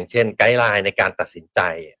ก็คืออย่างเช่นไกด์ไลน์ในการตัดสินใจ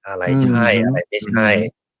อะไรใช่อะไรไม่ใช่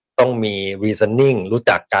ต้องมี reasoning รู้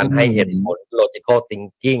จักการให้เหตุผล logical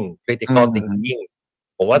thinking critical thinking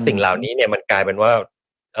ผมว่าสิ่งเหล่านี้เนี่ยมันกลายเป็นว่า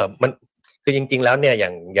มันคือจริงๆแล้วเนี่ยอ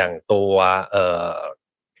ย่างตัว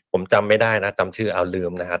ผมจำไม่ได้นะจำชื่อเอาลื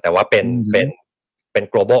มนะฮะแต่ว่าเป็น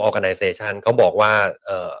global organization เขาบอกว่า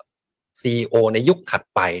CEO ในยุคถัด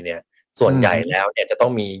ไปเนี่ยส่วนใหญ่แล้วเนี่ยจะต้อ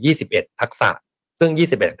งมี21ทักษะซึ่ง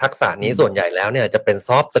21ทักษะนี้ส่วนใหญ่แล้วเนี่ยจะเป็น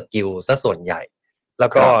soft skill ซะส่วนใหญ่แล้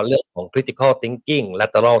วก็เรื่องของ critical thinking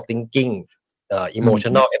lateral thinking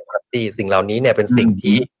emotional empathy สิ่งเหล่านี้เนี่ยเป็นสิ่ง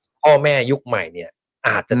ที่พ่อแม่ยุคใหม่เนี่ยอ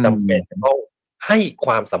าจจะจำเป็นจะต้องให้ค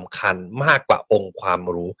วามสำคัญมากกว่าองค์ความ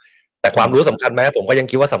รู้แต่ความรู้สำคัญไหมผมก็ยัง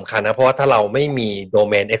คิดว่าสำคัญนะเพราะว่าถ้าเราไม่มี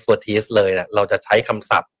domain expertise เลยนะเราจะใช้คำ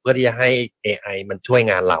ศัพท์เพื่อที่จะให้ AI มันช่วย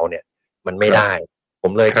งานเราเนี่ยมันไม่ได้ผ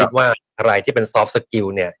มเลยคิดว่าอะไรที่เป็น soft skill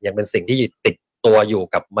เนี่ยยังเป็นสิ่งที่ติดตัวอยู่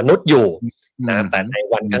กับมนุษย์อยู่นะแต่ใน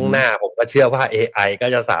วันข้างหน้าผมก็เชื่อว่า AI ก็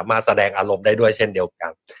จะสามารถแสดงอารมณ์ได้ด้วยเช่นเดียวกั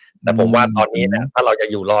นแต่ผมว่าตอนนี้เนี่ยถ้าเราจะ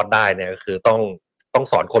อยู่รอดได้เนี่ยก็คือต้อง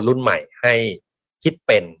สอนคนรุ่นใหม่ให้คิดเ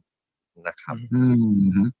ป็นนะครับ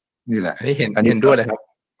นี่แหละเห็นด้วยเลยครับ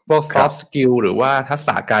พวก soft skill หรือว่าทักษ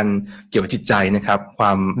ะการเกี่ยวกับจิตใจนะครับคว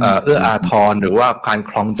ามเอื้ออาทรหรือว่าการ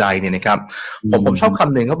คลองใจเนี่ยนะครับผมชอบค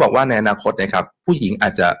ำหนึ่งเขาบอกว่าในอนาคตนะครับผู้หญิงอา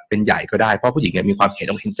จจะเป็นใหญ่ก็ได้เพราะผู้หญิงเนี่ยมีความเห็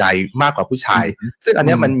นใจมากกว่าผู้ชายซึ่งอัน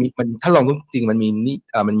นี้มันถ้าลองจริงมัน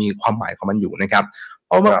มีความหมายของมันอยู่นะครับเพ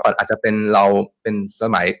ราะเมื่อก่อนอาจจะเป็นเราเป็นส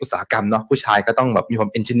มัยอุตสาหกรรมเนาะผู้ชายก็ต้องแบบมีความ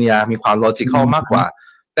เอนจิเนียร์มีความ logical มากกว่า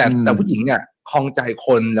แต่ผู้หญิงเนี่ยคลองใจค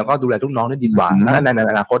นแล้วก็ดูแลลูกน้องได้ดีกว่าและใน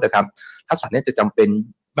อนาคตนะครับทักษะนี้จะจำเป็น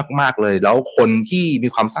มากๆเลยแล้วคนที่มี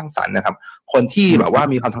ความสร้างสรรค์นะครับคนที่แบบว่า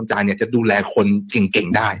มีความทำใจเนี่ยจะดูแลคนเก่ง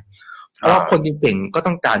ๆได้เพราะคนเก่งๆก็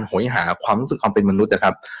ต้องการโหยหาความรู้สึกความเป็นมนุษย์นะค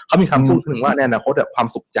รับเขามีคำพูดถึงว่าในอนาคตความ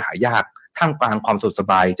สุขจะหายากท่ามกลางความส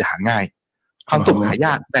บายจะหาง่ายความสุขหาย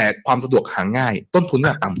ากแต่ความสะดวกหาง่ายต้นทุน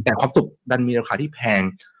ต่ำแต่ความสุขดันมีราคาที่แพง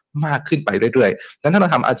มากขึ้นไปเรื่อยๆนั้นถ้าเรา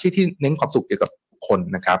ทำอาชีพที่เน้นความสุขเกี่ยวกับคน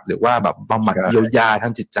นะครับหรือว่าแบบบำบัดเยียวยาทา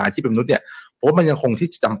งจิตใจที่เป็นมนุษย์เนี่ยเพราะมันยังคงที่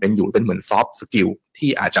จำเป็นอยู่เป็นเหมือนซอฟต์สกิลที่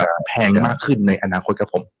อาจจะแพงมากขึ้นในอนาคตครับ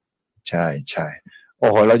ผมใช่ใช่โอ้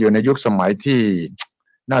โหเราอยู่ในยุคสมัยที่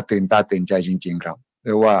น่าตื่นตาตื่นใจจริงๆครับเ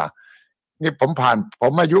รียกว่านี่ผม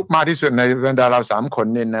อายุมากที่สุดในบรรดาเรา3คน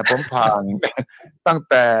นี่นะผมผ่าน ตั้ง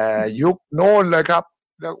แต่ยุคโน้นเลยครับ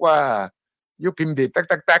เรียกว่ายุคพิมพ์ดีดแ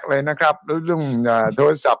ต๊กๆเลยนะครับเรื่องโท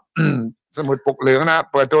รศัพท์ สมุดปกเหลืองนะ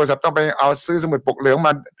เปิดโทรศัพท์ต้องไปเอาซื้อสมุดปกเหลืองม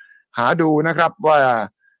าหาดูนะครับว่า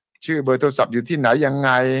ชื่อเบอร์โทรศัพท์อยู่ที่ไหนยังไ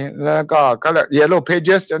งแล้วก็เรียก Yellow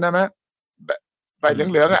Pages ใช่ไหมใบเ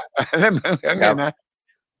หลืองๆอ่ะเล่มเหลืองๆไงนะ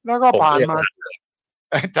แล้วก็ผ่านมา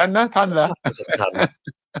ท่านเหรอ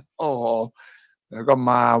โอ้โหแล้วก็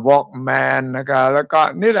มา Walkman นะครับแล้วก็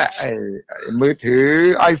นี่แหละไอ้มือถือ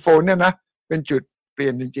iPhone เนี่ยนะเป็นจุดเปลี่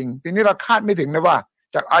ยนจริงๆทีนี้เราคาดไม่ถึงนะว่า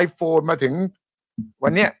จาก iPhone มาถึงวั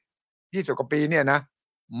นเนี้ย20 กว่าปีเนี่ยนะ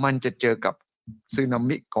มันจะเจอกับสึนา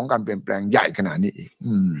มิของการเปลี่ยนแปลงใหญ่ขนาดนี้อีก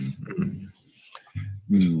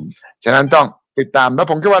ฉะนั้นต้องติดตามแล้ว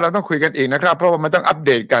ผมคิดว่าเราต้องคุยกันอีกนะครับเพราะว่ามันต้องอัปเ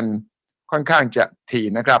ดตกันค่อนข้างจะถี่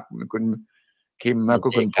นะครับคุณคิมและคุ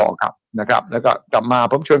ณพอครับนะครับแล้วก็กลับมา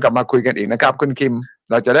ผมชวนกลับมาคุยกันอีกนะครับคุณคิม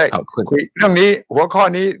เราจะได้คุยเรื่องนี้หัวข้อ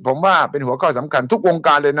นี้ผมว่าเป็นหัวข้อสำคัญทุกวงก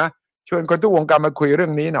ารเลยนะชวนคนทุกวงการมาคุยเรื่อ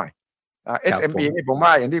งนี้หน่อยSME นี่ผมว่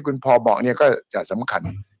าอย่างที่คุณพอบอกเนี่ยก็จะสำคัญ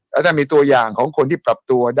แล้วถ้ามีตัวอย่างของคนที่ปรับ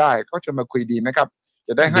ตัวได้ก็จะมาคุยดีไหมครับจ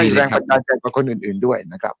ะได้ให้แรงบันดาลใจกับคนอื่นๆด้วย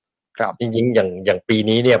นะครับครับจริงๆอย่างปี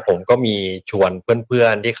นี้เนี่ยผมก็มีชวนเพื่อ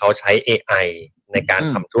นๆที่เขาใช้ AI ในการ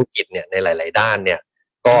ทำธุรกิจเนี่ยในหลายๆด้านเนี่ย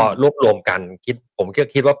ก็รวบรวมกันผม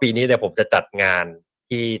คิดว่าปีนี้เนี่ยผมจะจัดงาน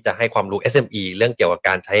ที่จะให้ความรู้ SME เรื่องเกี่ยวกับก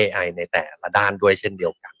ารใช้ AI ในแต่ละด้านด้วยเช่นเดีย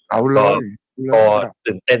วกันเอาเลยก็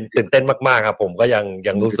ตื่นเต้นมากๆครับผมก็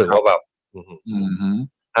ยังรู้สึกว่าแบบ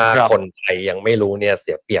ถ้าคนไทยยังไม่รู้เนี่ยเ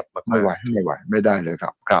สียเปรียบมากไม่ไหวไม่ได้เลยค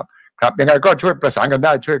รับยังไงก็ช่วยประสานกันไ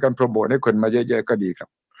ด้ช่วยกันโปรโมทให้คนมาเยอะๆก็ดีครับ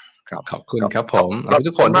ขอบคุณครับผม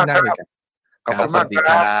ทุกคนที่ได้ครับขอบคุณมาก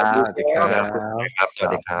ครับสวัส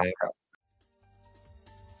ดีครับ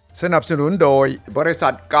สนับสนุนโดยบริษั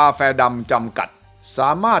ทกาแฟดำจำกัดส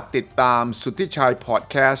ามารถติดตามสุทธิชัย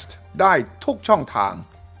Podcast ได้ทุกช่องทาง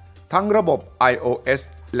ทั้งระบบ iOS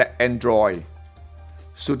และ Android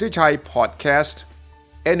สุทธิชัย Podcast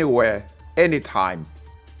Anywhere Anytime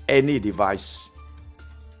Any Device